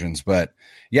conversions, but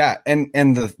yeah. And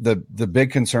the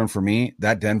big concern for me,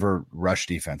 that Denver rush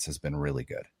defense has been really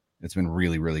good. It's been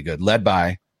really, really good, led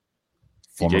by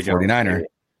former 49er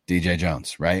DJ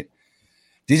Jones, right?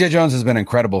 DJ Jones has been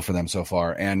incredible for them so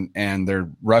far, and their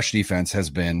rush defense has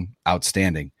been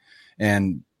outstanding.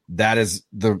 And that is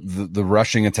the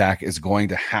rushing attack is going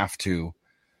to have to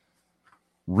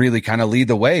really kind of lead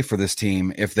the way for this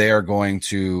team if they are going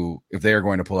to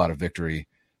pull out a victory.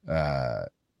 I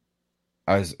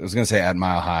was going to say at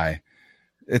Mile High.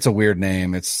 It's a weird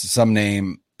name. It's some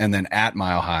name and then at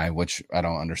Mile High, which I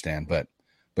don't understand, but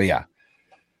yeah.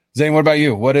 Zane, what about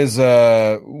you? What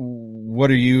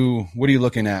are you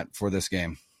looking at for this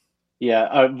game?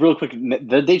 Yeah, real quick,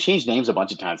 they changed names a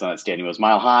bunch of times on that stadium. It was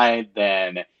Mile High,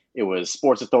 then it was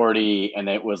Sports Authority, and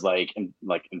then it was like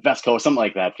Invesco, something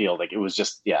like that field. Like it was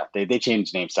just they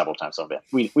changed names several times. So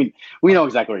we know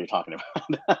exactly what you're talking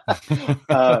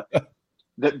about.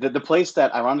 The place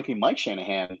that ironically Mike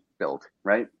Shanahan built,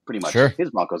 right? Pretty much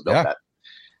his Broncos built that.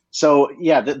 So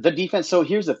yeah, the defense. So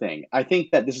here's the thing. I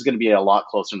think that this is going to be a lot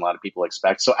closer than a lot of people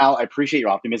expect. So Al, I appreciate your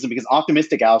optimism because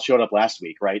optimistic Al showed up last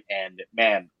week, right? And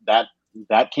man,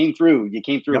 that came through. You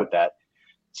came through with that.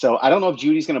 So I don't know if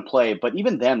Judy's going to play, but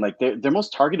even then, like their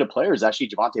most targeted player is actually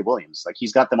Javonte Williams. Like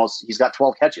he's got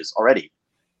 12 catches already.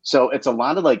 So it's a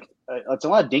lot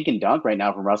of dink and dunk right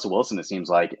now from Russell Wilson, it seems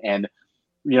like. And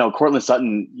Cortland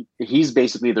Sutton, he's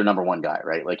basically their number one guy,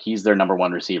 right? Like he's their number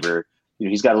one receiver.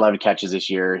 He's got 11 catches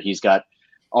this year. He's got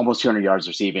almost 200 yards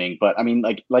receiving. But I mean,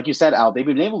 like you said, Al, they've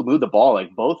been able to move the ball. Like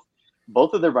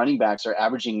both of their running backs are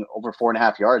averaging over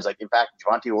 4.5 yards. Like in fact,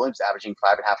 Javonte Williams averaging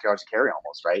 5.5 yards a carry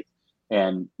almost, right?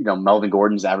 And Melvin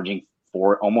Gordon's averaging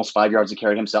almost 5 yards a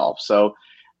carry himself. So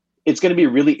it's going to be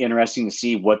really interesting to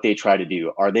see what they try to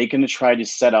do. Are they going to try to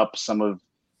set up some of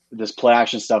this play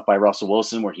action stuff by Russell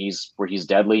Wilson where he's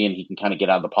deadly and he can kind of get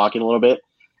out of the pocket a little bit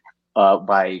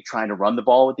by trying to run the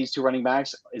ball with these two running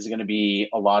backs? Is it going to be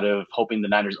a lot of hoping the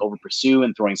Niners over pursue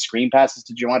and throwing screen passes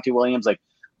to Javonte Williams? Like,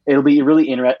 it'll be a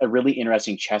really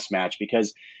interesting chess match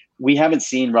because we haven't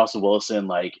seen Russell Wilson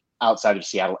like outside of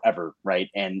Seattle ever, right?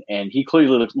 And he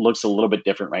clearly looks a little bit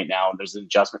different right now, and there's an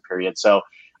adjustment period. So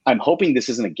I'm hoping this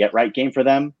isn't a get-right game for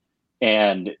them,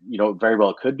 and very well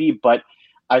it could be, but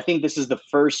I think this is the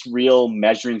first real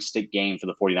measuring stick game for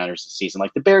the 49ers this season.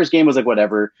 Like the Bears game was like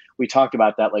whatever. We talked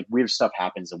about that. Like weird stuff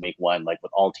happens in week one, like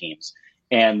with all teams.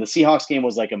 And the Seahawks game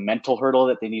was like a mental hurdle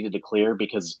that they needed to clear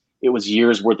because it was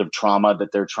years worth of trauma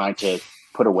that they're trying to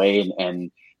put away and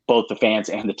both the fans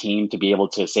and the team to be able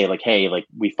to say like, hey, like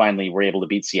we finally were able to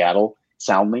beat Seattle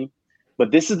soundly.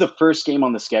 But this is the first game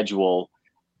on the schedule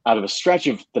out of a stretch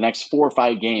of the next 4 or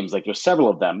 5 games. Like there's several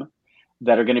of them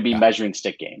that are going to be measuring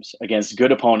stick games against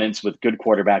good opponents with good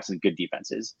quarterbacks and good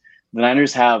defenses. The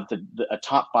Niners have a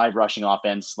top 5 rushing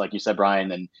offense, like you said,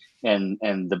 Brian, and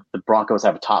the Broncos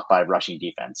have a top 5 rushing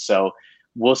defense. So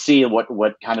we'll see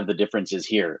what kind of the difference is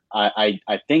here. I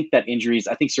think that injuries.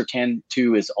 I think Surtain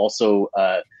too is also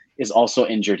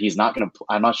injured. He's not going to.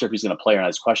 I'm not sure if he's going to play or not.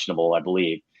 It's questionable, I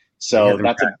believe. So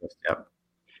that's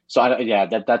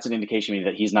that's an indication to me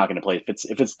that he's not going to play.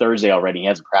 If it's Thursday already, he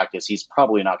hasn't practiced. He's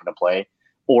probably not going to play,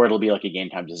 or it'll be like a game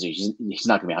time decision. He's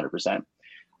not going to be 100%.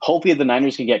 Hopefully, the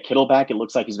Niners can get Kittle back. It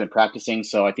looks like he's been practicing,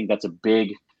 so I think that's a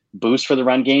big boost for the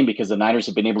run game because the Niners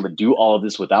have been able to do all of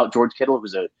this without George Kittle,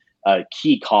 who's a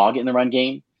key cog in the run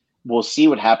game. We'll see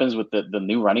what happens with the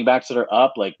new running backs that are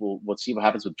up. Like we'll see what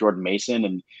happens with Jordan Mason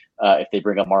and if they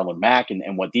bring up Marlon Mack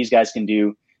and what these guys can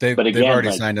do. They've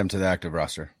already signed him to the active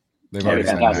roster. They've already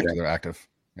signed him to their active.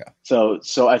 Yeah.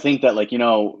 So I think that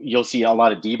you'll see a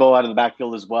lot of Debo out of the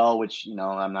backfield as well, which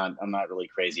I'm not really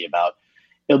crazy about.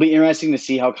 It'll be interesting to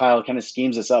see how Kyle kind of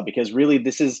schemes this up because really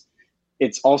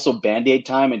it's also Band-Aid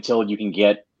time until you can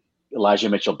get Elijah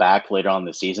Mitchell back later on in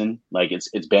the season. Like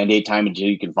it's Band-Aid time until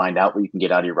you can find out what you can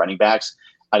get out of your running backs.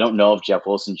 I don't know if Jeff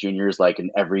Wilson Jr. is like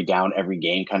an every down, every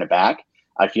game kind of back.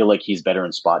 I feel like he's better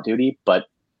in spot duty, but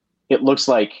it looks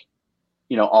like,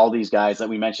 all these guys that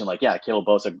we mentioned, like, Kittle,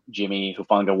 Bosa, Jimmy,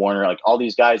 Hufanga, Warner, like all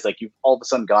these guys, like you've all of a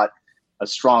sudden got a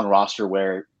strong roster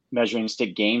where measuring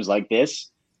stick games like this,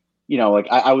 like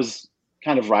I was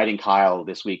kind of riding Kyle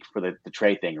this week for the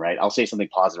Trey thing, right? I'll say something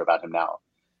positive about him now.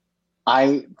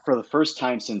 For the first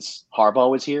time since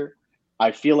Harbaugh was here,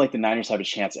 I feel like the Niners have a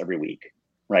chance every week,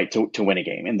 right, to win a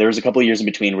game. And there was a couple of years in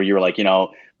between where you were like,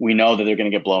 we know that they're going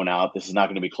to get blown out. This is not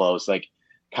going to be close. Like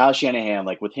Kyle Shanahan,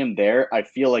 like with him there, I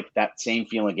feel like that same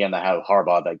feeling again that I have with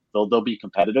Harbaugh, like they'll be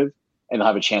competitive and they'll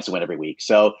have a chance to win every week.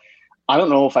 So I don't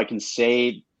know if I can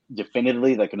say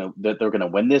definitively that they're going to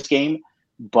win this game,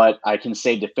 but I can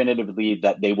say definitively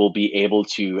that they will be able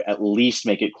to at least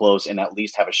make it close and at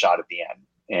least have a shot at the end.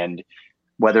 And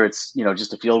whether it's,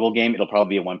 just a field goal game, it'll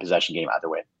probably be a 1-possession game either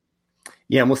way.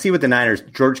 Yeah, and we'll see with the Niners.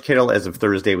 George Kittle, as of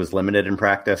Thursday, was limited in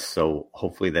practice, so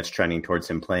hopefully that's trending towards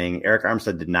him playing. Eric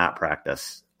Armstead did not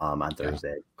practice on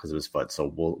Thursday because of his foot,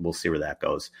 so we'll see where that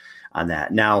goes on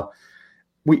that. Now,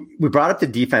 we brought up the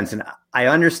defense, and I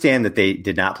understand that they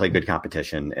did not play good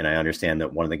competition, and I understand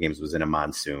that one of the games was in a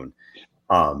monsoon.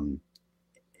 And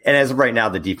as of right now,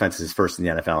 the defense is first in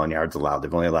the NFL in yards allowed.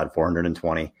 They've only allowed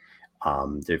 420.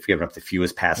 They've given up the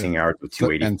fewest passing yards with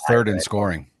 280 and third in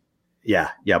scoring. Yeah.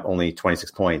 Yep. Only 26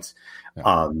 points.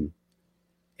 Yeah.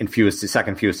 And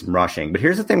second fewest in rushing. But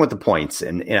here's the thing with the points.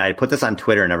 And I put this on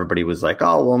Twitter and everybody was like,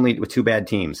 oh, only with 2 bad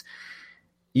teams.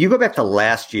 You go back to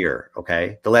last year.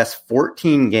 Okay. The last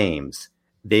 14 games,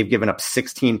 they've given up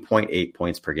 16.8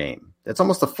 points per game. That's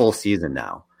almost a full season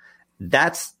now.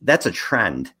 That's a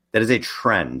trend. That is a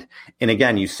trend. And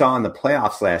again, you saw in the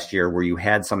playoffs last year where you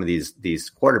had some of these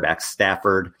quarterbacks,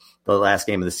 Stafford, the last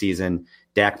game of the season,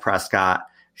 Dak Prescott,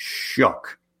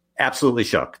 shook, absolutely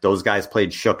shook. Those guys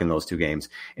played shook in those 2 games.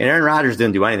 And Aaron Rodgers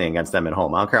didn't do anything against them at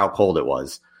home. I don't care how cold it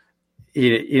was. He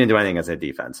didn't do anything against that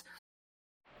defense.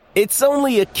 It's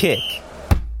only a kick,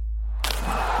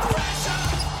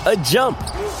 a jump,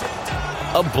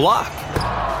 a block.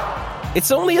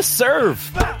 It's only a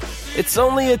serve. It's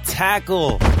only a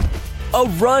tackle, a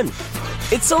run.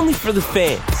 It's only for the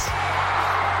fans.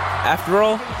 After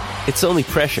all, it's only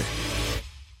pressure.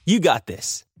 You got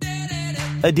this.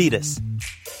 Adidas.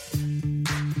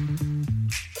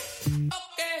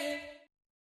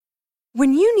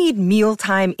 When you need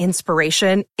mealtime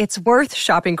inspiration, it's worth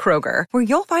shopping Kroger, where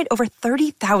you'll find over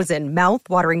 30,000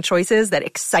 mouth-watering choices that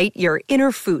excite your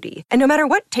inner foodie. And no matter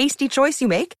what tasty choice you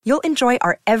make, you'll enjoy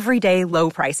our everyday low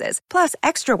prices, plus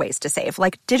extra ways to save,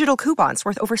 like digital coupons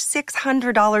worth over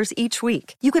 $600 each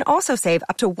week. You can also save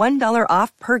up to $1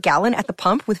 off per gallon at the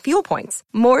pump with fuel points.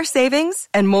 More savings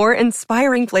and more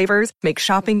inspiring flavors make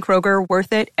shopping Kroger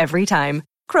worth it every time.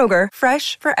 Kroger,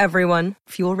 fresh for everyone.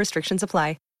 Fuel restrictions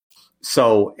apply.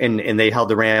 So, and they held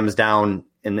the Rams down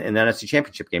in the NFC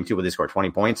Championship game too, where they scored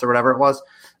 20 points or whatever it was.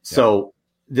 So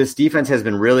this defense has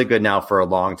been really good now for a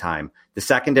long time. The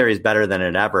secondary is better than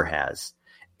it ever has.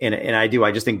 And I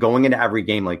just think going into every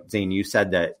game, like Zane, you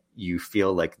said that you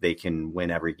feel like they can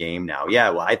win every game now. Yeah,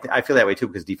 well, I feel that way too,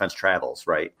 because defense travels,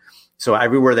 right? So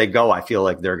everywhere they go, I feel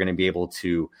like they're going to be able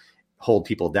to hold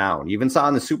people down. You even saw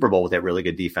in the Super Bowl with that really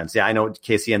good defense. Yeah, I know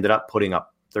KC ended up putting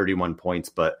up 31 points,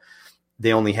 but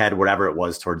they only had whatever it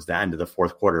was towards the end of the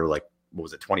fourth quarter, like, what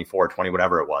was it, 24, 20,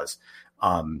 whatever it was.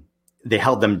 They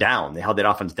held them down. They held that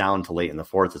offense down to late in the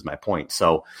fourth is my point.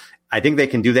 So I think they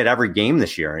can do that every game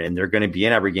this year, and they're going to be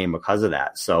in every game because of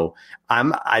that. So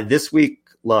this week,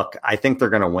 look, I think they're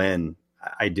going to win.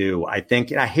 I do. I think,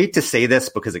 and I hate to say this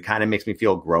because it kind of makes me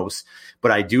feel gross,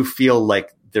 but I do feel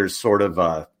like there's sort of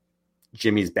a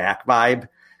Jimmy's back vibe,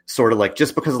 sort of like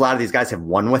just because a lot of these guys have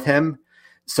won with him.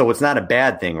 So it's not a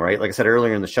bad thing, right? Like I said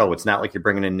earlier in the show, it's not like you're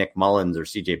bringing in Nick Mullins or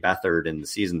CJ Beathard and the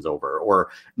season's over, or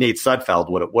Nate Sudfeld,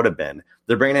 what it would have been.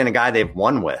 They're bringing in a guy they've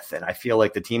won with. And I feel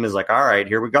like the team is like, all right,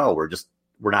 here we go.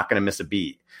 We're not going to miss a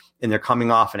beat. And they're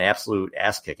coming off an absolute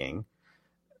ass kicking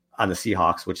on the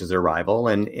Seahawks, which is their rival.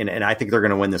 And I think they're going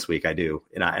to win this week. I do.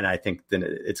 And I think that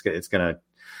it's going to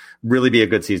really be a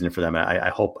good season for them. I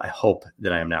hope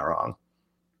that I am not wrong.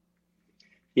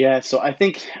 Yeah. So I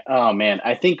think,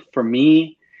 I think for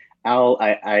me, Al,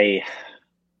 I'm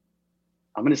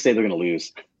going to say they're going to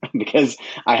lose because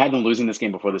I had them losing this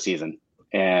game before the season.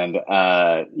 And,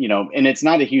 and it's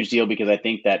not a huge deal because I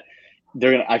think that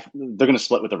they're going to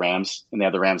split with the Rams, and they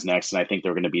have the Rams next. And I think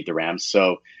they're going to beat the Rams.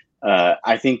 So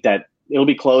I think that it'll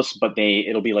be close, but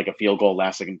it'll be like a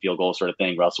last second field goal sort of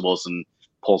thing. Russell Wilson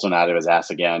pulls one out of his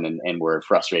ass again, and we're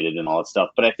frustrated and all that stuff.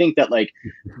 But I think that like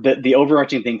the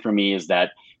overarching thing for me is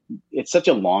that it's such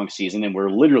a long season, and we're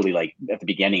literally like at the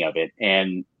beginning of it.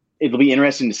 And it'll be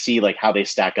interesting to see like how they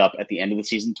stack up at the end of the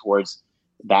season towards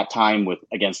that time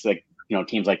against like,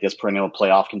 teams like this, perennial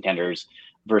playoff contenders,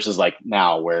 versus like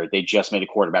now where they just made a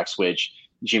quarterback switch.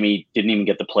 Jimmy didn't even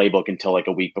get the playbook until like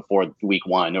a week before week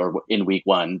one, or in week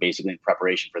one, basically in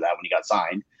preparation for that when he got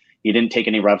signed. He didn't take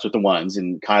any reps with the ones,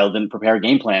 and Kyle didn't prepare a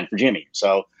game plan for Jimmy.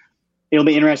 So it'll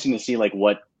be interesting to see like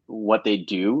what they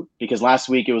do, because last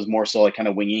week it was more so like kind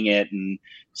of winging it, and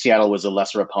Seattle was a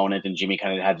lesser opponent, and Jimmy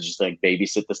kind of had to just like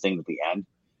babysit this thing at the end.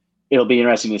 It'll be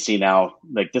interesting to see now,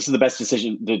 like this is the best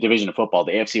division of football,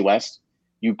 the AFC West.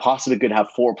 You possibly could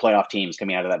have 4 playoff teams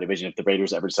coming out of that division if the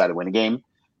Raiders ever decide to win a game,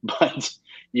 but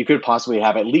you could possibly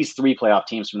have at least 3 playoff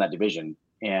teams from that division.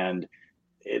 And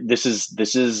this is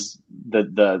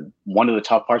the one of the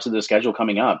tough parts of the schedule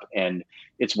coming up. And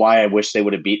it's why I wish they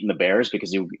would have beaten the Bears,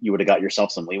 because you would have got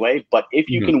yourself some leeway. But if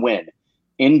you can win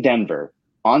in Denver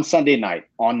on Sunday night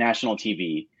on national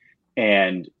TV,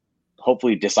 and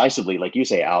hopefully decisively, like you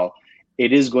say, Al,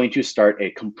 it is going to start a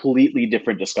completely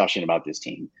different discussion about this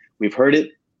team. We've heard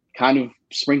it kind of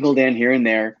sprinkled in here and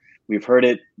there. We've heard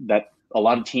it that a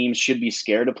lot of teams should be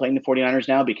scared of playing the 49ers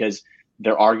now because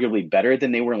they're arguably better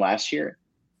than they were last year.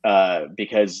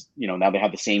 Because, now they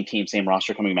have the same team, same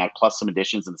roster coming back, plus some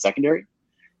additions in the secondary.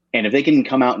 And if they can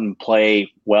come out and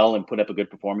play well and put up a good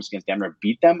performance against Denver and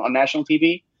beat them on national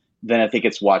TV, then I think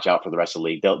it's watch out for the rest of the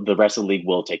league. The rest of the league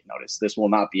will take notice. This will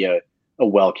not be a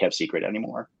well-kept secret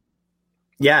anymore.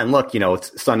 Yeah, and look,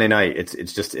 it's Sunday night. It's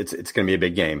going to be a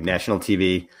big game. National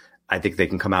TV, I think they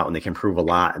can come out and they can prove a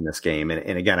lot in this game.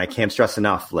 And again, I can't stress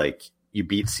enough, like, you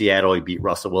beat Seattle, you beat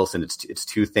Russell Wilson. It's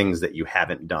 2 things that you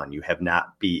haven't done. You have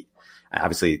not beat,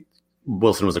 obviously,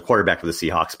 Wilson was a quarterback for the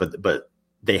Seahawks, but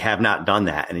they have not done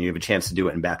that. And you have a chance to do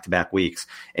it in back-to-back weeks.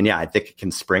 And yeah, I think it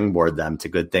can springboard them to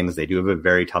good things. They do have a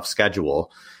very tough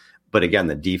schedule. But again,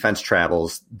 the defense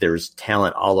travels. There's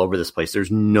talent all over this place. There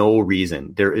is no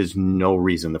reason the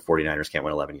 49ers can't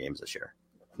win 11 games this year.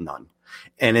 None.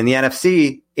 And in the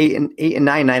NFC, 8-9,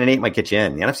 9-8 might get you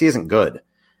in. The NFC isn't good.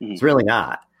 Mm-hmm. It's really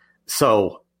not.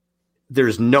 So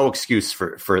there's no excuse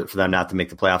for them not to make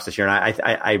the playoffs this year. And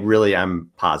I really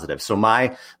am positive. So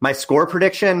my score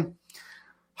prediction,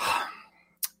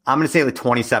 I'm going to say like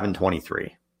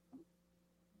 27-23.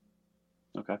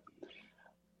 Okay.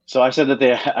 So I said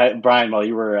that Brian, while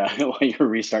you were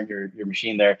restarting your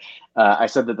machine there, I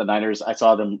said that the Niners, I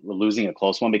saw them losing a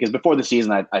close one, because before the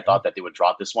season, I thought that they would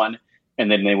drop this one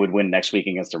and then they would win next week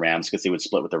against the Rams because they would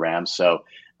split with the Rams. So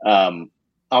I'm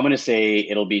going to say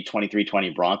it'll be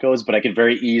 23-20 Broncos, but I could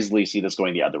very easily see this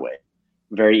going the other way.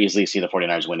 Very easily see the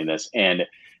 49ers winning this. And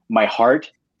my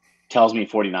heart tells me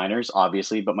 49ers,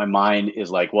 obviously, but my mind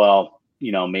is like, well,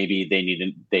 maybe they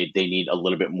need a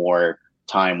little bit more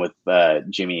time with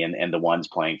Jimmy and the ones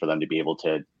playing for them to be able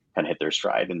to kind of hit their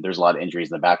stride. And there's a lot of injuries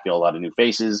in the backfield, a lot of new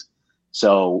faces.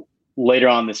 So later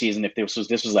on in the season, if this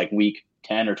was like week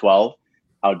 10 or 12,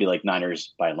 I would be like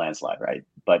Niners by a landslide, right?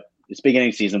 But it's beginning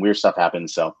of the season, weird stuff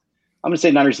happens. So I'm going to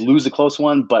say Niners lose a close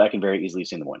one, but I can very easily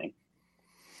see them winning.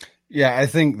 Yeah, I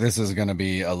think this is going to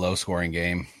be a low scoring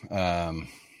game, or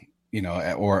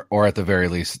at the very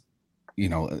least,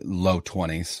 low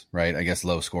 20s, right? I guess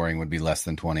low scoring would be less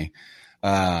than 20. But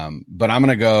I'm going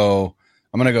to go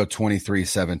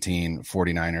 23-17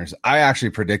 49ers. I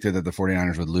actually predicted that the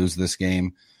 49ers would lose this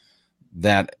game.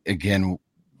 That again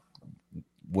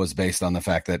was based on the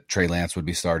fact that Trey Lance would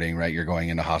be starting, right? You're going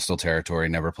into hostile territory,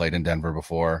 never played in Denver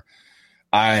before.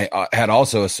 I had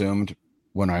also assumed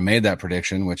when I made that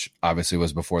prediction, which obviously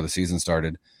was before the season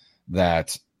started,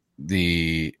 that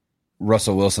the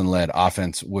Russell Wilson-led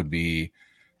offense would be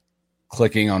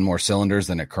clicking on more cylinders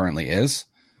than it currently is.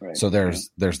 Right. So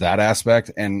there's that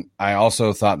aspect. And I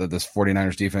also thought that this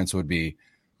 49ers defense would be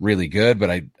really good, but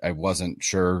I wasn't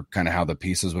sure kind of how the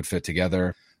pieces would fit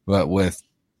together. But with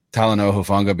Talanoa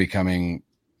Hufanga becoming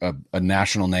a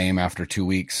national name after 2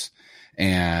 weeks,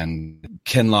 and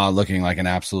Kinlaw looking like an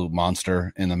absolute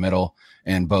monster in the middle,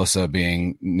 and Bosa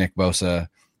being Nick Bosa,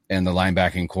 and the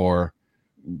linebacking core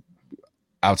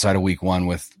outside of week 1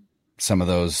 with some of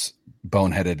those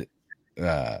boneheaded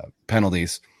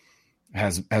penalties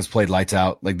has played lights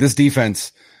out. Like this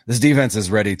defense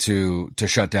is ready to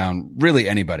shut down really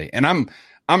anybody. And I'm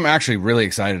actually really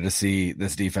excited to see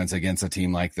this defense against a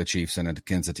team like the Chiefs and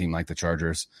against a team like the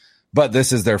Chargers. But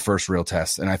this is their first real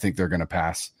test, and I think they're going to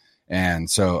pass. And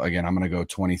so, again, I'm going to go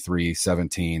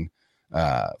 23-17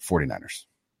 49ers.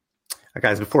 All right,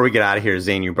 guys, before we get out of here,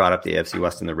 Zane, you brought up the AFC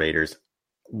West and the Raiders.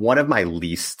 One of my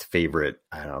least favorite,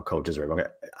 coaches.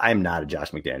 I'm not a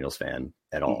Josh McDaniels fan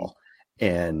at all.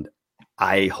 And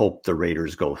I hope the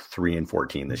Raiders go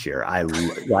 3-14 this year. I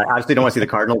obviously don't want to see the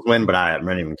Cardinals win, but I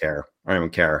don't even care.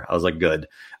 I was like, good.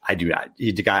 I do not.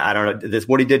 I don't know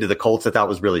what he did to the Colts. I thought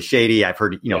was really shady. I've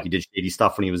heard, he did shady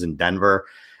stuff when he was in Denver.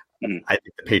 I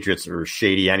think the Patriots were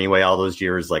shady anyway all those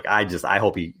years. Like I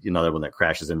hope he another one that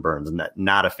crashes and burns. And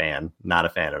not a fan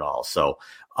at all. So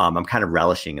I'm kind of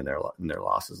relishing in their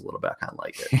losses a little bit. I kind of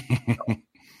like it. So.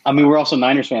 I mean, we're also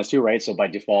Niners fans too, right? So by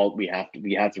default, we have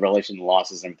to relish in the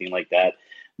losses and everything like that.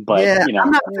 But yeah, I'm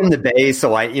not from the Bay,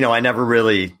 so I never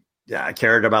really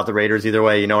cared about the Raiders either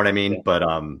way. You know what I mean? But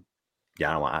I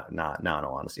don't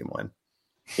want to see them win.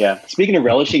 Yeah. Speaking of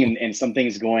relishing and some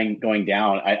things going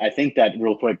down, I think that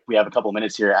real quick, we have a couple of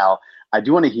minutes here, Al. I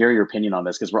do want to hear your opinion on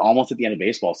this because we're almost at the end of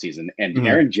baseball season, and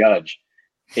Aaron Judge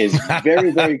is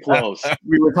very, very close.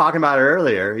 We were talking about it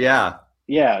earlier. Yeah.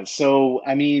 Yeah. So,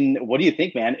 I mean, what do you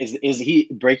think, man? Is he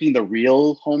breaking the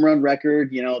real home run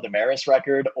record, the Maris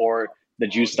record, or the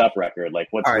juiced up record? Like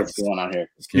what's going on here?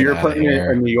 You're putting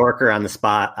a New Yorker on the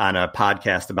spot on a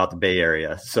podcast about the Bay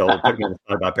Area. So put me on the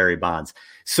spot about Barry Bonds.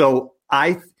 So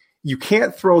you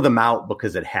can't throw them out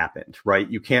because it happened, right?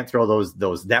 You can't throw those,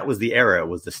 that was the era. It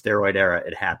was the steroid era.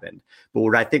 It happened. But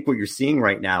what you're seeing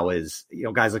right now is,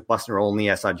 guys like Buster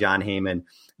Olney, I saw John Heyman,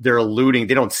 they're alluding,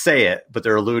 they don't say it, but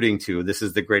they're alluding to this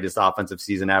is the greatest offensive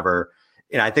season ever.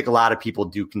 And I think a lot of people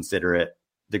do consider it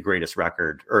the greatest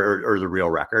record or the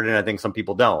real record. And I think some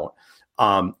people don't.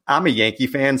 I'm a Yankee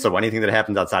fan, so anything that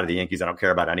happens outside of the Yankees, I don't care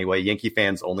about anyway. Yankee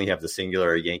fans only have the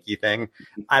singular Yankee thing.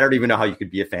 I don't even know how you could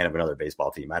be a fan of another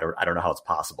baseball team. I don't know how it's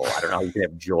possible. I don't know how you can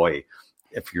have joy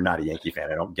if you're not a Yankee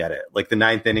fan. I don't get it. Like the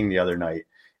 9th inning the other night,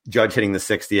 Judge hitting the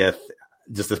 60th,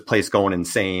 just this place going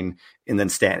insane, and then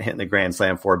Stanton hitting the grand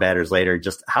slam 4 batters later.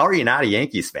 Just how are you not a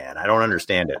Yankees fan? I don't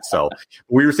understand it. So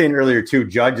we were saying earlier too,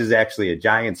 Judge is actually a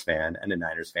Giants fan and a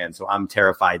Niners fan. So I'm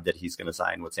terrified that he's going to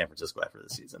sign with San Francisco after the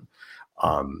season.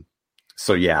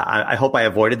 So yeah, I hope I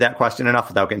avoided that question enough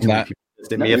without getting too many people.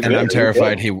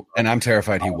 And I'm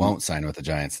terrified he won't sign with the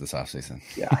Giants this offseason.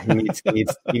 Yeah, he needs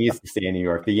to stay in New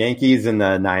York. The Yankees and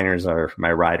the Niners are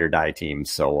my ride or die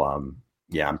teams. So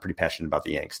yeah, I'm pretty passionate about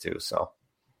the Yanks too. So.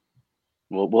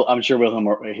 Well, I'm sure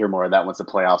we'll hear more of that once the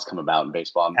playoffs come about in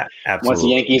baseball. Absolutely. Once the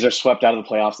Yankees are swept out of the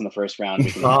playoffs in the first round,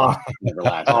 we can never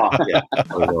last. Yeah,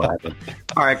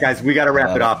 all right, guys, we got to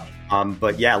wrap it up.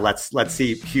 But yeah, let's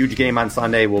see. Huge game on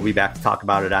Sunday. We'll be back to talk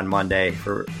about it on Monday.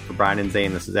 For Brian and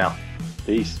Zane, this is Al.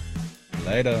 Peace.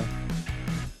 Later.